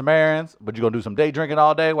gonna run some errands, but you gonna do some day drinking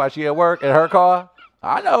all day while she at work in her car?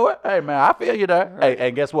 I know it. Hey man, I feel you there. Hey,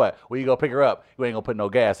 and guess what? When you go pick her up, you ain't gonna put no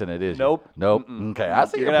gas in it, is you? Nope. Nope. Okay, I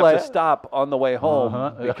see You're you gonna play. have to stop on the way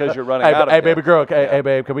home because you're running Hey, out of hey gas. baby girl. Hey,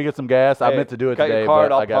 babe, can we get some gas? I Hey, meant to do it got your today, card?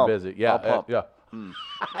 but I'll I got pump. busy. Yeah, I'll pump. yeah.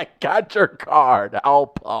 I got your card. I'll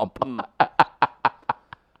pump.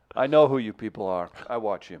 I know who you people are. I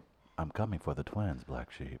watch you. I'm coming for the twins,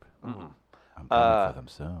 Black Sheep. I'm coming for them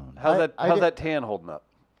soon. How's I how's did- that tan holding up?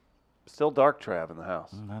 Still dark Trav in the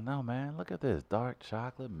house. I know, man. Look at this. Dark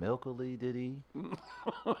chocolate, milkily diddy.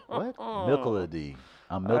 What? Milkily.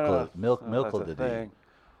 I'm I don't know milkily if that's a diddy. thing.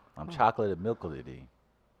 I'm chocolate and milkily.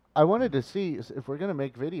 I wanted to see if we're gonna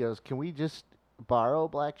make videos. Can we just borrow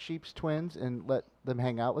Black Sheep's twins and let them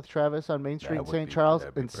hang out with Travis on Main Street in would St. be- Charles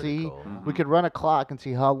that'd be and pretty see? cool. We could run a clock and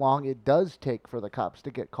see how long it does take for the cops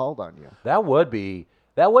to get called on you. That would be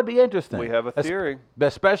interesting. We have a theory.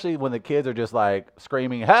 Especially when the kids are just like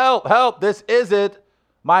screaming, "Help! Help! This isn't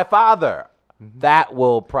my father." That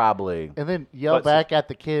will probably And then yell But- back at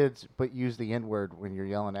the kids, but use the N-word when you're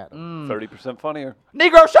yelling at them. 30% funnier.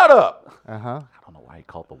 Negro, shut up. Uh huh. I don't know why he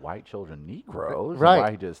called the white children Negroes. Right.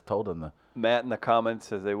 Why he just told them the. Matt in the comments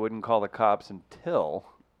says they wouldn't call the cops until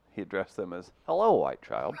he addressed them as "Hello, white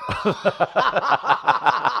child."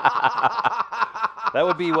 That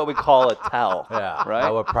would be what we call a tell. Yeah. Right?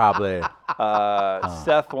 I would probably.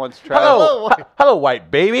 Seth wants Travis. Hello, white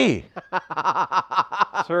baby.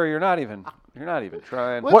 Sir, you're not even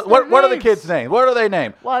trying. What's What their are the names? kids' names? What are they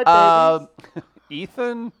named? White babies.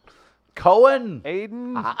 Ethan, Cohen.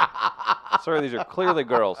 Aiden. Sir, these are clearly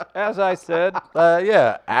girls. As I said,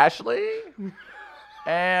 Yeah, Ashley.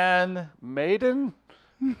 And Maiden,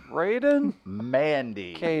 Raiden,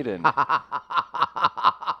 Mandy. Caden.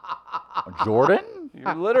 Jordan.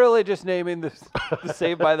 You're literally just naming the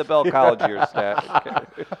Saved by the Bell college year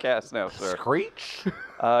cast now, sir. Screech.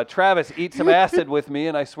 Travis, eat some acid with me,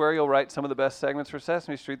 and I swear you'll write some of the best segments for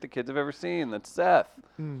Sesame Street the kids have ever seen. That's Seth.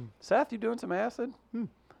 Seth, you doing some acid?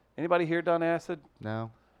 Anybody here done acid? No,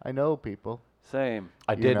 I know people. Same.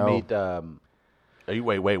 I You did know. meet.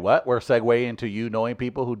 Wait, what? We're segueing into you knowing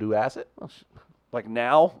people who do acid? Like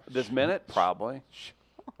now, this minute, probably.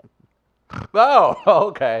 Oh,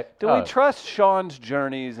 okay. Do we trust Sean's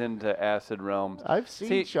journeys into acid realms? I've seen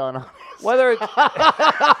See, Sean on Whether it's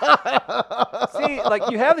see, like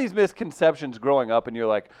you have these misconceptions growing up, and you're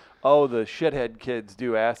like, "Oh, the shithead kids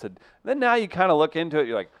do acid." Then now you kind of look into it,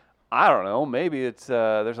 you're like, "I don't know, maybe it's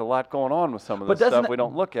there's a lot going on with some of But the doesn't stuff it- we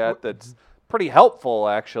don't look at that's pretty helpful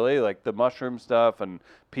actually, like the mushroom stuff and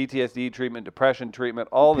PTSD treatment, depression treatment,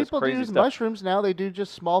 all this People crazy use stuff. mushrooms now. They do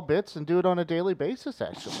just small bits and do it on a daily basis,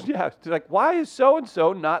 actually. Yeah, it's like why is so and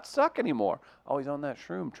so not suck anymore? Oh, he's on that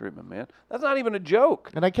shroom treatment, man. That's not even a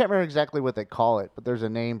joke. And I can't remember exactly what they call it, but there's a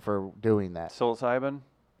name for doing that. Psilocybin.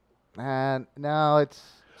 And no, it's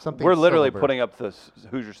something. We're literally silver. putting up the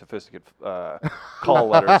Hoosier Sophisticate call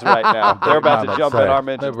letters right now. They're about to jump in our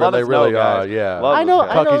mentions. Let They us really know, guys. are, yeah. Love I those know- guys.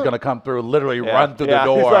 I Pucky's know- going to come through, literally Yeah, run through yeah.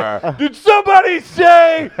 the He's door. like, did somebody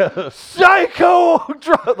say psycho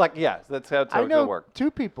drug? Like, yes, that's how it's I going to know work.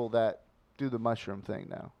 2 people that do the mushroom thing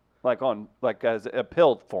now. Like as a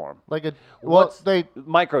pill form. Like a What's- they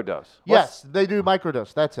Microdose. yes, they do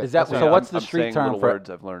microdose. That's it. Is that- That's so it. what's the I'm street saying term little for-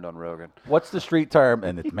 words I've learned on Rogan. What's the street term?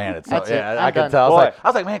 And it's man, it's so, That's it. yeah, I'm I can done. tell. Boy. I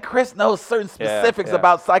was like, man, Chris knows certain specifics yeah.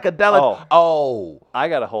 about psychedelics. Oh, I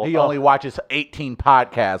got a whole. he only watches 18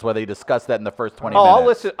 podcasts where they discuss that in the first 20 Oh, minutes. I'll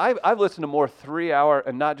listen. I've listened to more 3-hour,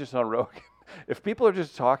 and not just on Rogan. If people are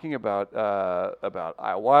just talking about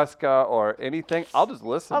ayahuasca or anything, I'll just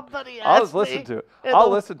listen. Somebody I'll asked just listen me to it. in I'll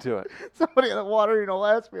the- listen to it. Somebody in the water,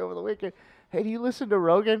 asked me over the weekend, "Hey, do you listen to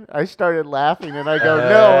Rogan?" I started laughing, and I go, "No,"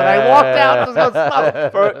 and I walked out to go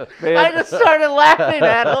smoke. Man, I just started laughing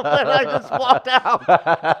at him, and I just walked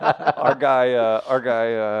out. our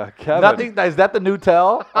guy Kevin, Nothing. Is that the new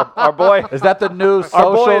tell? our boy, Is that the new our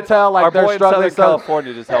social boy, tell? Like our they're boy in struggling. Southern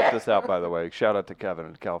California just helped us out, by the way. Shout out to Kevin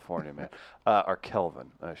in California, man. Or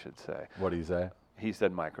Kelvin, I should say. What do you say? He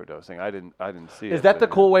said microdosing. I didn't see it. Is that the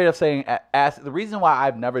but, cool way of saying acid? The reason why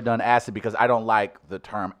I've never done acid because I don't like the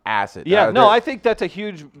term acid. Yeah, There- no, I think that's a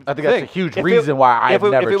huge. I think that's thing. a huge If reason why I've if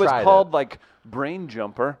it, never If it was tried called it. like Brain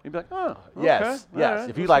Jumper, you'd be like, oh, okay, Yes, all yes. right,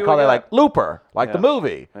 If you let's like see call what it we like got. Looper, like the Yeah.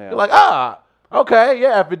 movie, Yeah. you're like, okay,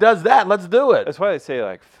 yeah. If it does that, let's do it. That's why they say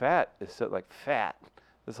like fat is so, like fat.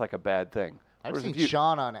 It's like a bad thing. I've Whereas seen if you-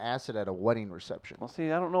 Sean on acid at a wedding reception. Well,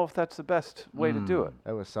 see, I don't know if that's the best way to do it.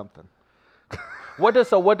 That was something. What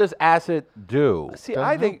does acid do? See,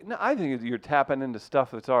 I think you're tapping into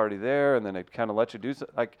stuff that's already there, and then it kind of lets you do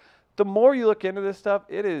something. Like the more you look into this stuff,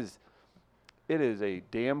 it is a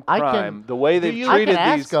damn I can- crime the way they've I can treated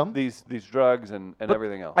ask 'em. these drugs and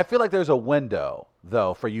everything else. I feel like there's a window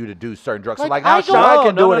though for you to do certain drugs. So Like, like now I go- Sean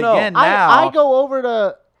can No, do it no, no. again now. I go over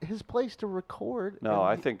to his place to record. No, and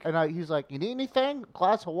I he- think- And he's like, "You need anything?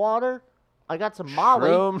 Glass of water? I got some Molly."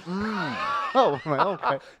 Shrooms. Oh, well,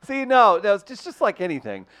 okay. See, no, it's just like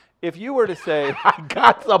anything. If you were to say, I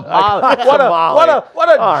got some got Molly. some What a Molly. what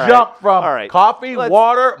a All right. jump from All right. coffee, Let's-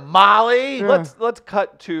 water, Molly. let's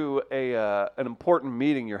cut to an important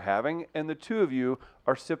meeting you're having, and the two of you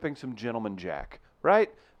are sipping some Gentleman Jack,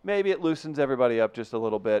 right? Maybe it loosens everybody up just a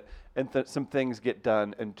little bit, and some things get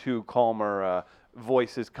done, and two calmer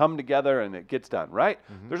voices come together, and it gets done, right?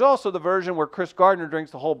 There's also the version where Chris Gardner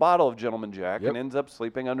drinks the whole bottle of Gentleman Jack Yep. and ends up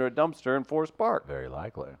sleeping under a dumpster in Forest Park. Very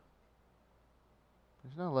likely.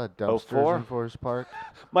 There's not a lot of dumpsters 04? in Forest Park.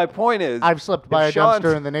 My point is, I've slept by a if Sean's-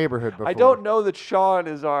 dumpster in the neighborhood before. I don't know that Sean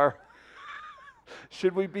is our.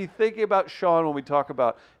 Should we be thinking about Sean when we talk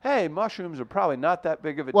about, hey, mushrooms are probably not that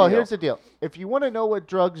big of a Well, deal? here's the deal. If you want to know what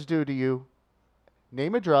drugs do to you,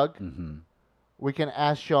 name a drug. Mm-hmm. We can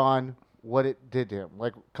ask Sean what it did to him.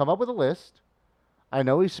 Like, come up with a list. I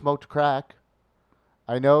know he smoked crack.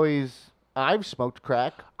 I've smoked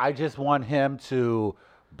crack. I just want him to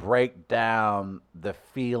break down the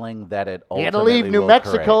feeling that it He ultimately had to leave New will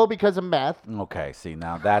Mexico because of meth. create. Okay, see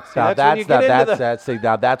now that's when you get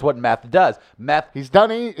into that's what meth does. Meth. He's done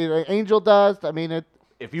angel dust. I mean,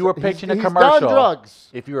 If you were he's- pitching a he's commercial, done drugs.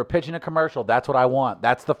 if you were pitching a commercial, that's what I want.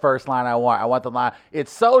 That's the first line I want. I want the line.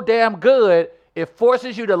 It's so damn good. It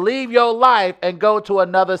forces you to leave your life and go to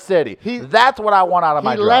another city. That's what I want out of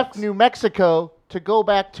my he drugs. left New Mexico to go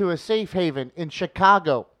back to a safe haven in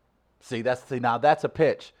Chicago. Now that's a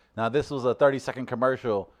pitch. Now this was a 30-second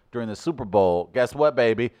commercial during the Super Bowl. Guess what,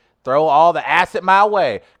 baby? Throw all the acid my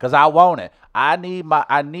way, cause I want it. I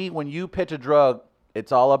need when you pitch a drug,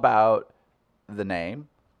 it's all about the name.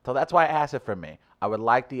 So that's why acid for me. I would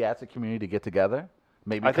like the acid community to get together.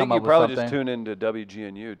 Maybe I come think you up with probably something. just tune into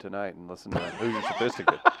WGNU tonight and listen to Hoosier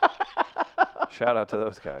Sophisticate. Shout out to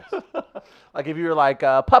those guys. Like if you were like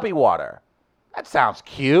puppy water. That sounds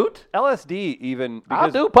cute. LSD even, I'll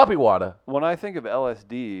because do puppy water. when I think of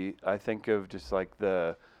LSD, I think of just like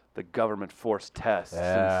the government forced tests and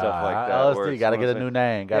stuff like that. where LSD it's got to one of get a those new things-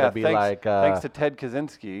 name. Got to Yeah, be thanks, like. thanks to Ted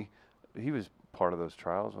Kaczynski. He was part of those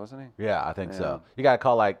trials, wasn't he? Yeah, I think Yeah. so. You got to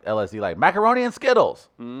call like LSD like macaroni and Skittles.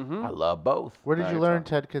 Mm-hmm. I love both. Where did Right, you learn it's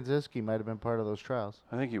Ted Kaczynski might have been part of those trials?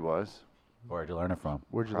 I think he was. Where'd you learn it from?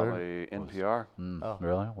 Where'd you learn? Probably NPR. Oh.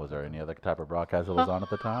 Really? Was there any other type of broadcast that was on at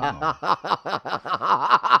the time?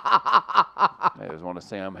 Hey, it was one of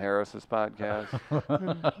Sam Harris's podcasts.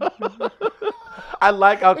 I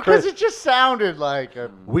like how Because Chris. it just sounded like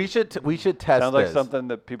a... We should test Sounds like this. something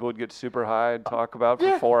that people would get super high and talk about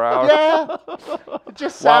for 4 hours. Yeah. It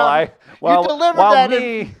just While sounded... while, you delivered while that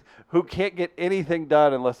me, who can't get anything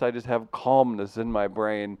done unless I just have calmness in my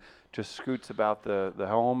brain, just scoots about the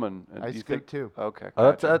home and I you scoot think, too. Okay.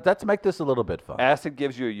 Let's, gotcha. let's make this a little bit fun. Acid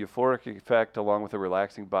gives you a euphoric effect along with a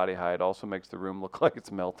relaxing body high. It also makes the room look like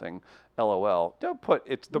it's melting. LOL. Don't put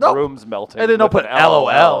it's the No. room's melting. And then don't with put an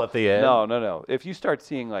LOL at the end. No. If you start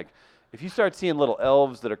seeing little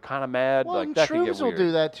elves that are kind of mad, Well, like that can get shrooms will weird.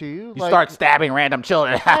 do that to you. You start stabbing random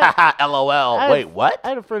children. LOL. Wait, what? I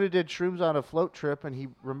had a friend who did shrooms on a float trip, and he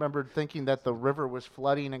remembered thinking that the river was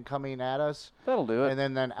flooding and coming at us. That'll do it.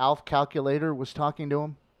 And then Alf Calculator was talking to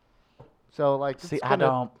him. So, like, See, it's I gonna-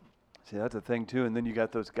 don't. See, that's a thing too. And then you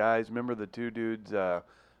got those guys. Remember the two dudes? What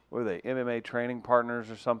were they? MMA training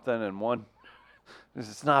partners or something? And one,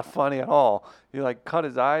 it's not funny at all. He like cut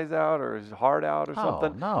his eyes out or his heart out or Oh,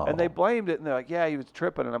 something. no. And they blamed it. And they're like, "Yeah, he was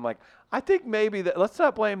tripping." And I'm like, I think maybe that. Let's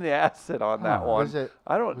not blame the acid on that Huh. one. Was it?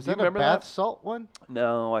 I don't. Was Do you that a remember bath that? salt one?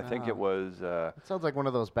 No, I think Oh. it was. It sounds like one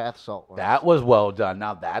of those bath salt ones. That was well done.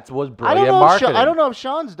 Now that was I brilliant don't know. marketing. I don't know if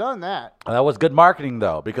Sean's done that. That was good marketing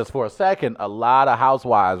though, because for a second, a lot of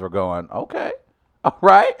housewives were going, "Okay, all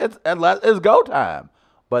right, it's go time."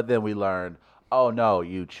 But then we learned, oh no,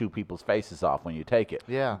 you chew people's faces off when you take it.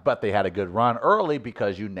 Yeah. But they had a good run early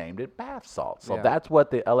because you named it bath salt. So Yeah. that's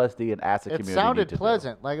what the LSD and acid It community sounded need to do.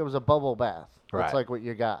 pleasant, like it was a bubble bath. Right. That's like what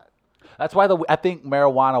you got. That's why I think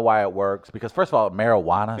marijuana why it works, because first of all,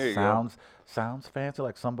 marijuana Here you go. sounds fancy,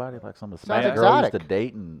 like somebody like some of the Sounds smash girls used to exotic.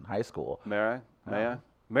 date in high school. May I?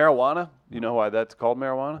 Marijuana. You know why that's called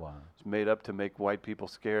marijuana? Why? It's made up to make white people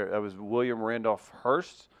scared. That was William Randolph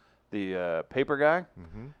Hearst, the paper guy.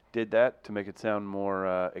 Did that to make it sound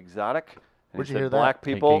more exotic. And Where'd he you said hear that? black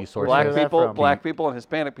Can people, you source black that? Where'd you hear that people, from? black people, and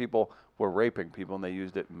Hispanic people were raping people, and they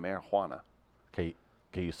used it in marijuana. Can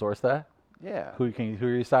you source that? Yeah. Who are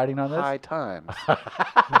you citing on this? High Times.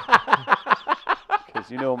 Because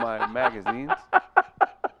you know my magazines.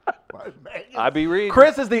 I be reading.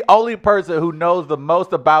 Chris is the only person who knows the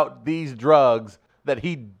most about these drugs that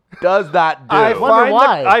he does not do. I Wonder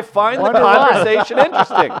why. find the Wonder why. conversation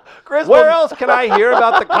interesting. Chris Where will- else can I hear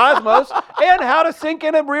about the cosmos and how to sink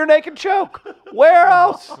in a rear naked choke? Where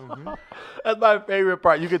else? That's my favorite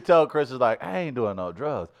part. You can tell Chris is like, I ain't doing no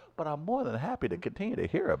drugs, but I'm more than happy to continue to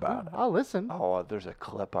hear about it. I'll listen. Oh, there's a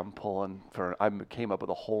clip I'm pulling for. I came up with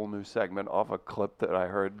a whole new segment off a clip that I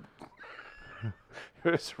heard.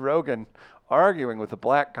 Here's Rogan arguing with a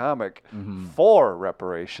black comic for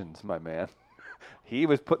reparations, my man. He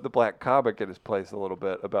was putting the black comic in his place a little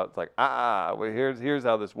bit about it's like, well, here's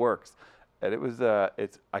how this works. And it was I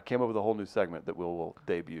came up with a whole new segment that we'll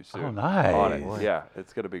debut soon. Oh, nice. On it. Boy. Yeah,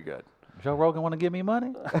 it's gonna be good. Joe Rogan want to give me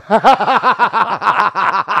money? Send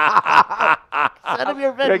him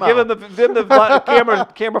your Okay, Venmo. give him the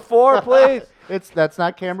camera 4, please. That's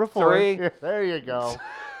not camera 4. 3. Here, there you go.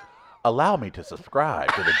 Allow me to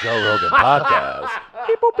subscribe to the Joe Rogan podcast.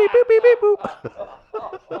 Beep, boop, beep, beep, beep, beep, boop.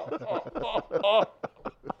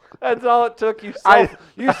 That's all it took. You selfish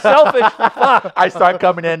fuck. I start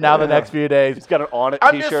coming in now the next few days. He's got an on it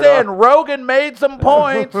I'm t-shirt just saying, on. Rogan made some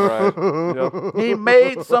points. Right. Yep. He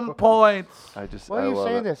made some points. I just. Why I are you love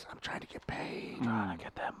saying it. this? I'm trying to get paid. Trying to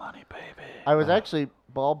get that money, baby. I was actually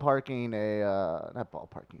ballparking not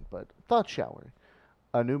ballparking, but thought showering.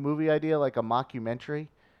 A new movie idea, like a mockumentary.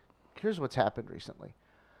 Here's what's happened recently.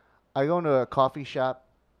 I go into a coffee shop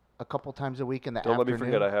a couple times a week in the Don't let afternoon. me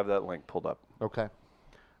forget. I have that link pulled up. Okay.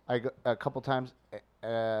 I go a couple times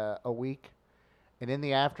a week, and in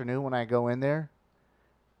the afternoon when I go in there,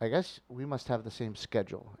 I guess we must have the same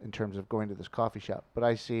schedule in terms of going to this coffee shop. But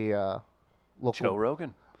I see Joe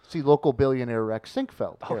Rogan. local billionaire Rex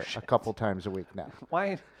Sinkfeld Oh, here a shit. couple times a week now.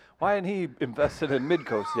 Why hadn't he invested in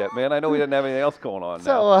Midcoast yet, man? I know he didn't have anything else going on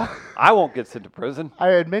So now. I won't get sent to prison. I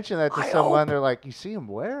had mentioned that to I someone. hope. They're like, "You see him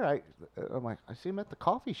where?" I'm like, "I see him at the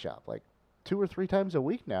coffee shop like 2 or 3 times a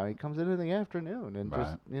week now. He comes in the afternoon and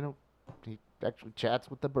just Right. he actually chats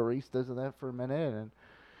with the baristas and that for a minute." And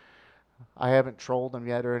I haven't trolled him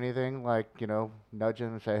yet or anything. Like nudge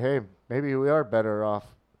him and say, "Hey, maybe we are better off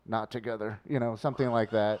not together." Something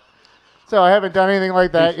like that. So I haven't done anything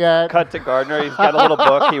like that yet. Cut to Gardner. He's got a little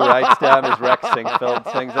book he writes down as Rex Sinkfeld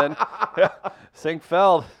sings in.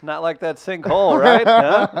 Sinkfeld, not like that sinkhole, right?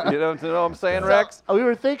 Huh? You know what I'm saying, Rex? We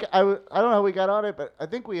were thinking. I don't know how we got on it, but I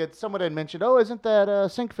think someone had mentioned. Oh, isn't that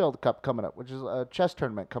Sinkfeld Cup coming up, which is a chess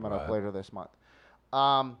tournament coming up Right. later this month?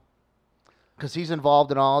 Because he's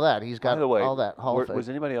involved in all that. He's got By the way, all that Hall of Fame. was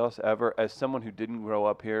anybody else ever, as someone who didn't grow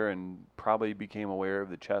up here and probably became aware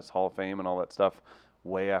of the Chess Hall of Fame and all that stuff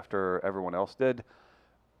way after everyone else did,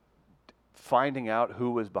 finding out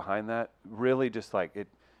who was behind that really just like it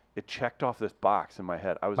checked off this box in my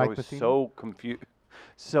head. I was Mike always Patino?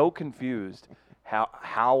 so confused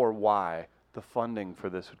how or why the funding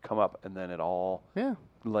for this would come up, and then it all Yeah.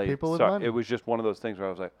 laid. People with So money. it was just one of those things where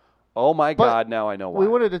I was like, oh my But God, now I know why. We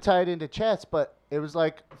wanted to tie it into chess, but it was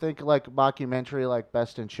like, think like mockumentary, like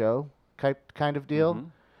Best in Show kind of deal. Mhm.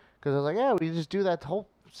 Because I was like, yeah, we just do that whole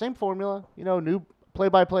same formula. You know, new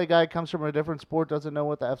play-by-play guy comes from a different sport, doesn't know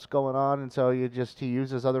what the F's going on, and so he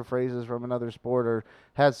uses other phrases from another sport or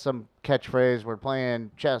has some catchphrase, we're playing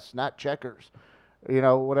chess, not checkers, you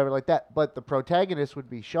know, whatever like that. But the protagonist would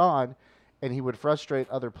be Sean, and he would frustrate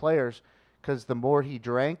other players because the more he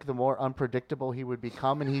drank, the more unpredictable he would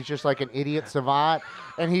become, and he's just like an idiot savant,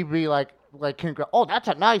 and he'd be like, oh, that's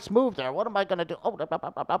a nice move there. What am I gonna do? Oh,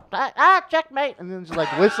 checkmate! And then just like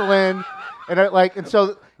whistling, and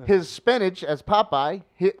so his spinach as Popeye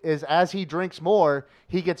is as he drinks more,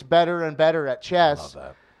 he gets better and better at chess. Love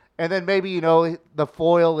that. And then maybe, you know, the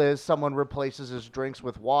foil is someone replaces his drinks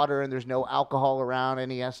with water, and there's no alcohol around,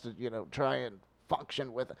 and he has to, you know, try and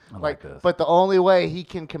function with it. I like this. But the only way he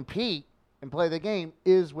can compete and play the game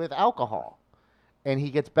is with alcohol. And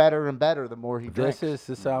he gets better and better the more he drinks. This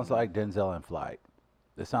sounds like Denzel in Flight.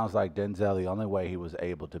 This sounds like Denzel. The only way he was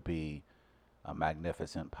able to be a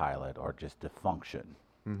magnificent pilot or just to function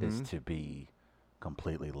is to be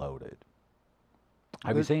completely loaded.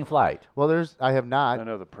 Have you seen Flight? Well, I have not. I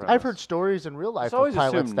know the premise. I've heard stories in real life It's of always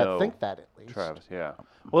pilots assumed that no, think that at least. Travis, yeah.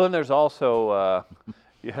 Well, then there's also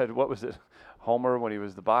you had, what was it, Homer when he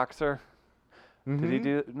was the boxer? Did he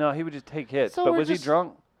do? No, he would just take hits. So but we're was he just-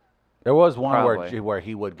 drunk? There was one Probably. where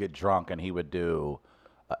he would get drunk and he would do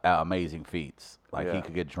amazing feats. Like Yeah. he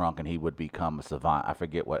could get drunk and he would become a savant. I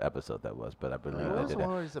forget what episode that was, but I believe There they was did one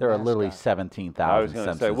where it. he's the There are literally mascot. 17,000 I was gonna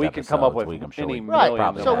say, Simpsons we could come up episodes. with I'm sure any we million Right.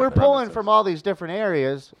 of So them. we're pulling premises. from all these different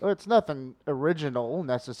areas. Well, it's nothing original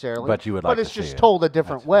necessarily. But you would But like it's to see just it. told a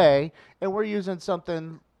different That's way, and we're using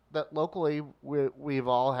something that locally we've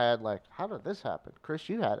all had. Like, how did this happen, Chris?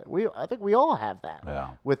 You had it. I think we all have that. Yeah.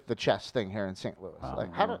 With the chess thing here in St. Louis.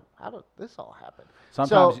 Like, how did this all happen?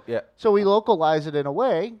 Sometimes, so, yeah. So we localize it in a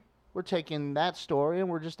way. We're taking that story and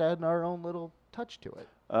we're just adding our own little touch to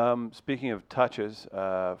it. Speaking of touches,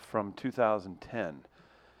 from 2010.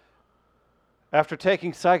 After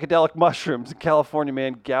taking psychedelic mushrooms, a California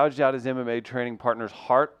man gouged out his MMA training partner's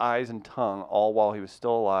heart, eyes, and tongue, all while he was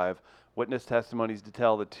still alive. Witness testimonies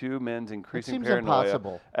detail the two men's increasing seems paranoia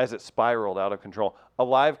impossible. as it spiraled out of control.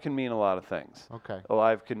 Alive can mean a lot of things. Okay.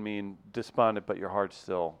 Alive can mean despondent, but your heart's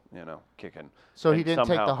still, kicking. So he And didn't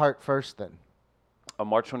take somehow- the heart first then. On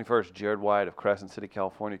March 21st, Jared White of Crescent City,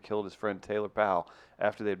 California, killed his friend Taylor Powell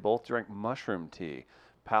after they had both drank mushroom tea.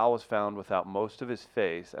 Powell was found without most of his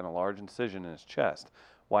face and a large incision in his chest.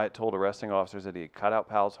 Wyatt told arresting officers that he had cut out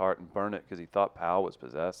Powell's heart and burned it because he thought Powell was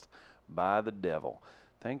possessed by the devil.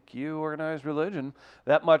 Thank you, organized religion.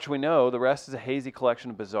 That much we know. The rest is a hazy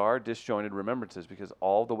collection of bizarre, disjointed remembrances because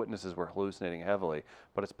all the witnesses were hallucinating heavily,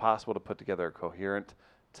 but it's possible to put together a coherent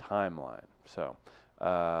timeline. So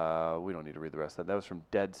we don't need to read the rest of that. That was from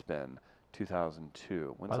Deadspin,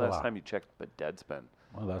 2002. When's the Oh, last wow. time you checked Deadspin?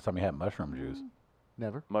 Well, last time he had mushroom juice.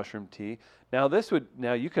 Never. Mushroom tea. Now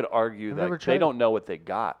you could argue I've never that tried they it. don't know what they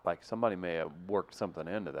got. Like somebody may have worked something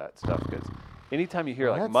into that stuff. Because anytime you hear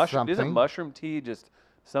Well, like that's mushroom, isn't something. mushroom tea just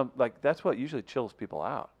that's what usually chills people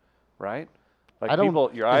out, right? Like I don't- people,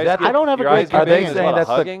 your Is eyes. that get- I don't have a your great eyes get Are big, they there's a saying lot of that's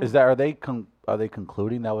hugging. are they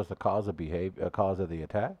concluding that was the cause of cause of the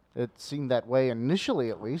attack? It seemed that way initially,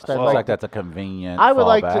 at least. Seems I'd like like that's a convenient I would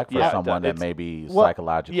like to- fallback for Yeah, someone that it's- may be what-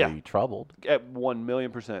 psychologically yeah. troubled. At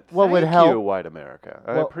 1,000,000%. What would Thank help- you, white America.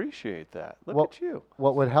 I what- appreciate that. Look what- at you.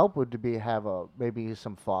 What would help would be have maybe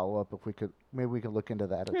some follow up if we could. Maybe we could look into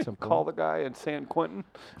that at some Call point. the guy in San Quentin.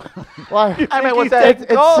 Well, I mean, Think was he's that? taking it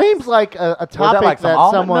calls? seems like a topic like some that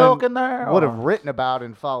almond someone milk in there, would or- have written about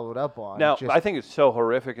and followed up on. Now, Just- I think it's so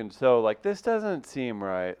horrific and so like this doesn't seem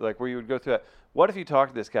right. Like where you would go through that. What if you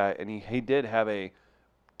talked to this guy and he did have a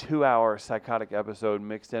 2-hour psychotic episode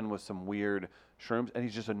mixed in with some weird shrooms, and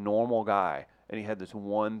he's just a normal guy, and he had this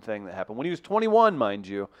one thing that happened when he was 21, mind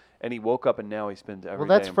you, and he woke up and now he spends every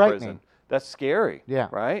day that's in frightening. prison. That's scary. Yeah.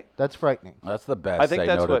 Right. That's frightening. That's the I best think say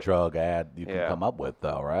that's no to what- drug ad you can Yeah. come up with,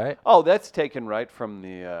 though, right? Oh, that's taken right from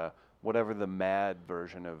the whatever the mad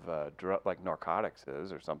version of like narcotics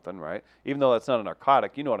is or something, right? Even though that's not a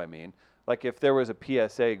narcotic, you know what I mean? Like if there was a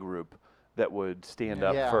PSA group that would stand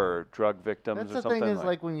up Yeah. for drug victims That's or the something. thing is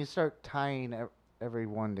like when you start tying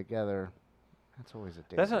everyone together, That's always a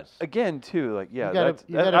That's dangerous. not, again, too, like, yeah, you gotta, that's,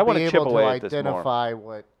 you that, gotta I want be to chip able away to at this more. identify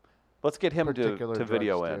what. Let's get him particular to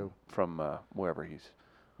video drugs in do. from wherever he's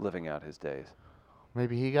living out his days.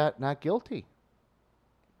 Maybe he got not guilty.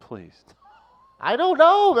 Please. I don't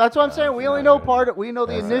know. That's what I'm saying. We only know we know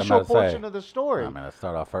the I'm initial about to say, portion of the story. I mean, let's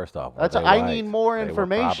start off first off. That's what they I need liked. more They were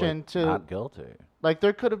information probably to- not guilty. Like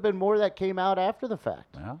there could have been more that came out after the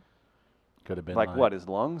fact. Yeah, could have been Like what, his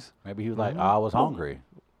lungs? Maybe he was like, I was hungry.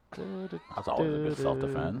 That's always a good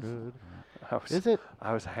self-defense. Is it?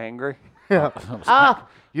 I was hangry. Yeah.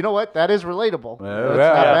 You know what? That is relatable. That's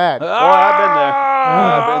yeah. not bad. Oh, I've been there.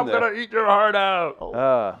 I've been there. eat your heart out.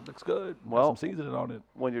 Looks good. Well, Got some seasoning on it.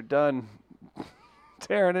 when you're done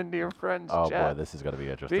tearing into your friend's Oh chat, boy, this is gonna be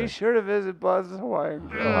interesting. be sure to visit Buzz's Hawaiian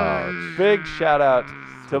Grill. Big shout out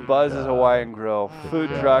to Buzz's Hawaiian Grill. Food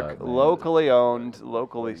truck, man. locally owned,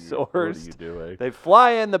 locally What are you sourced. doing? They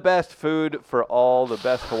fly in the best food for all the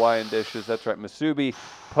best Hawaiian dishes. That's right, musubi,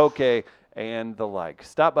 poke, and the like.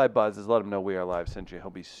 Stop by Buzz's. Let them know We Are Live sent you. He'll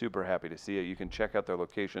be super happy to see you. You can check out their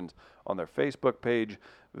locations on their Facebook page.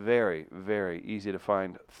 Very, very easy to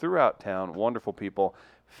find throughout town. Wonderful people.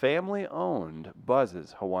 Family-owned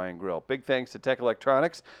Buzz's Hawaiian Grill. Big thanks to Tech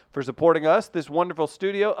Electronics for supporting us, this wonderful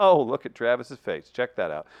studio. Oh, look at Travis's face. Check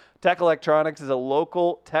that out. Tech Electronics is a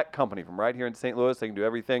local tech company from right here in St. Louis. They can do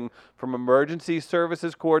everything from emergency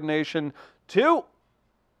services coordination to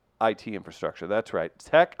IT infrastructure. That's right.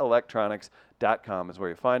 TechElectronics.com is where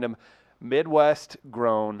you find them. Midwest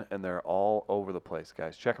grown, and they're all over the place,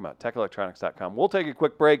 guys. Check them out, TechElectronics.com. We'll take a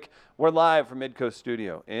quick break. We're live from Midcoast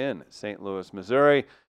Studio in St. Louis, Missouri.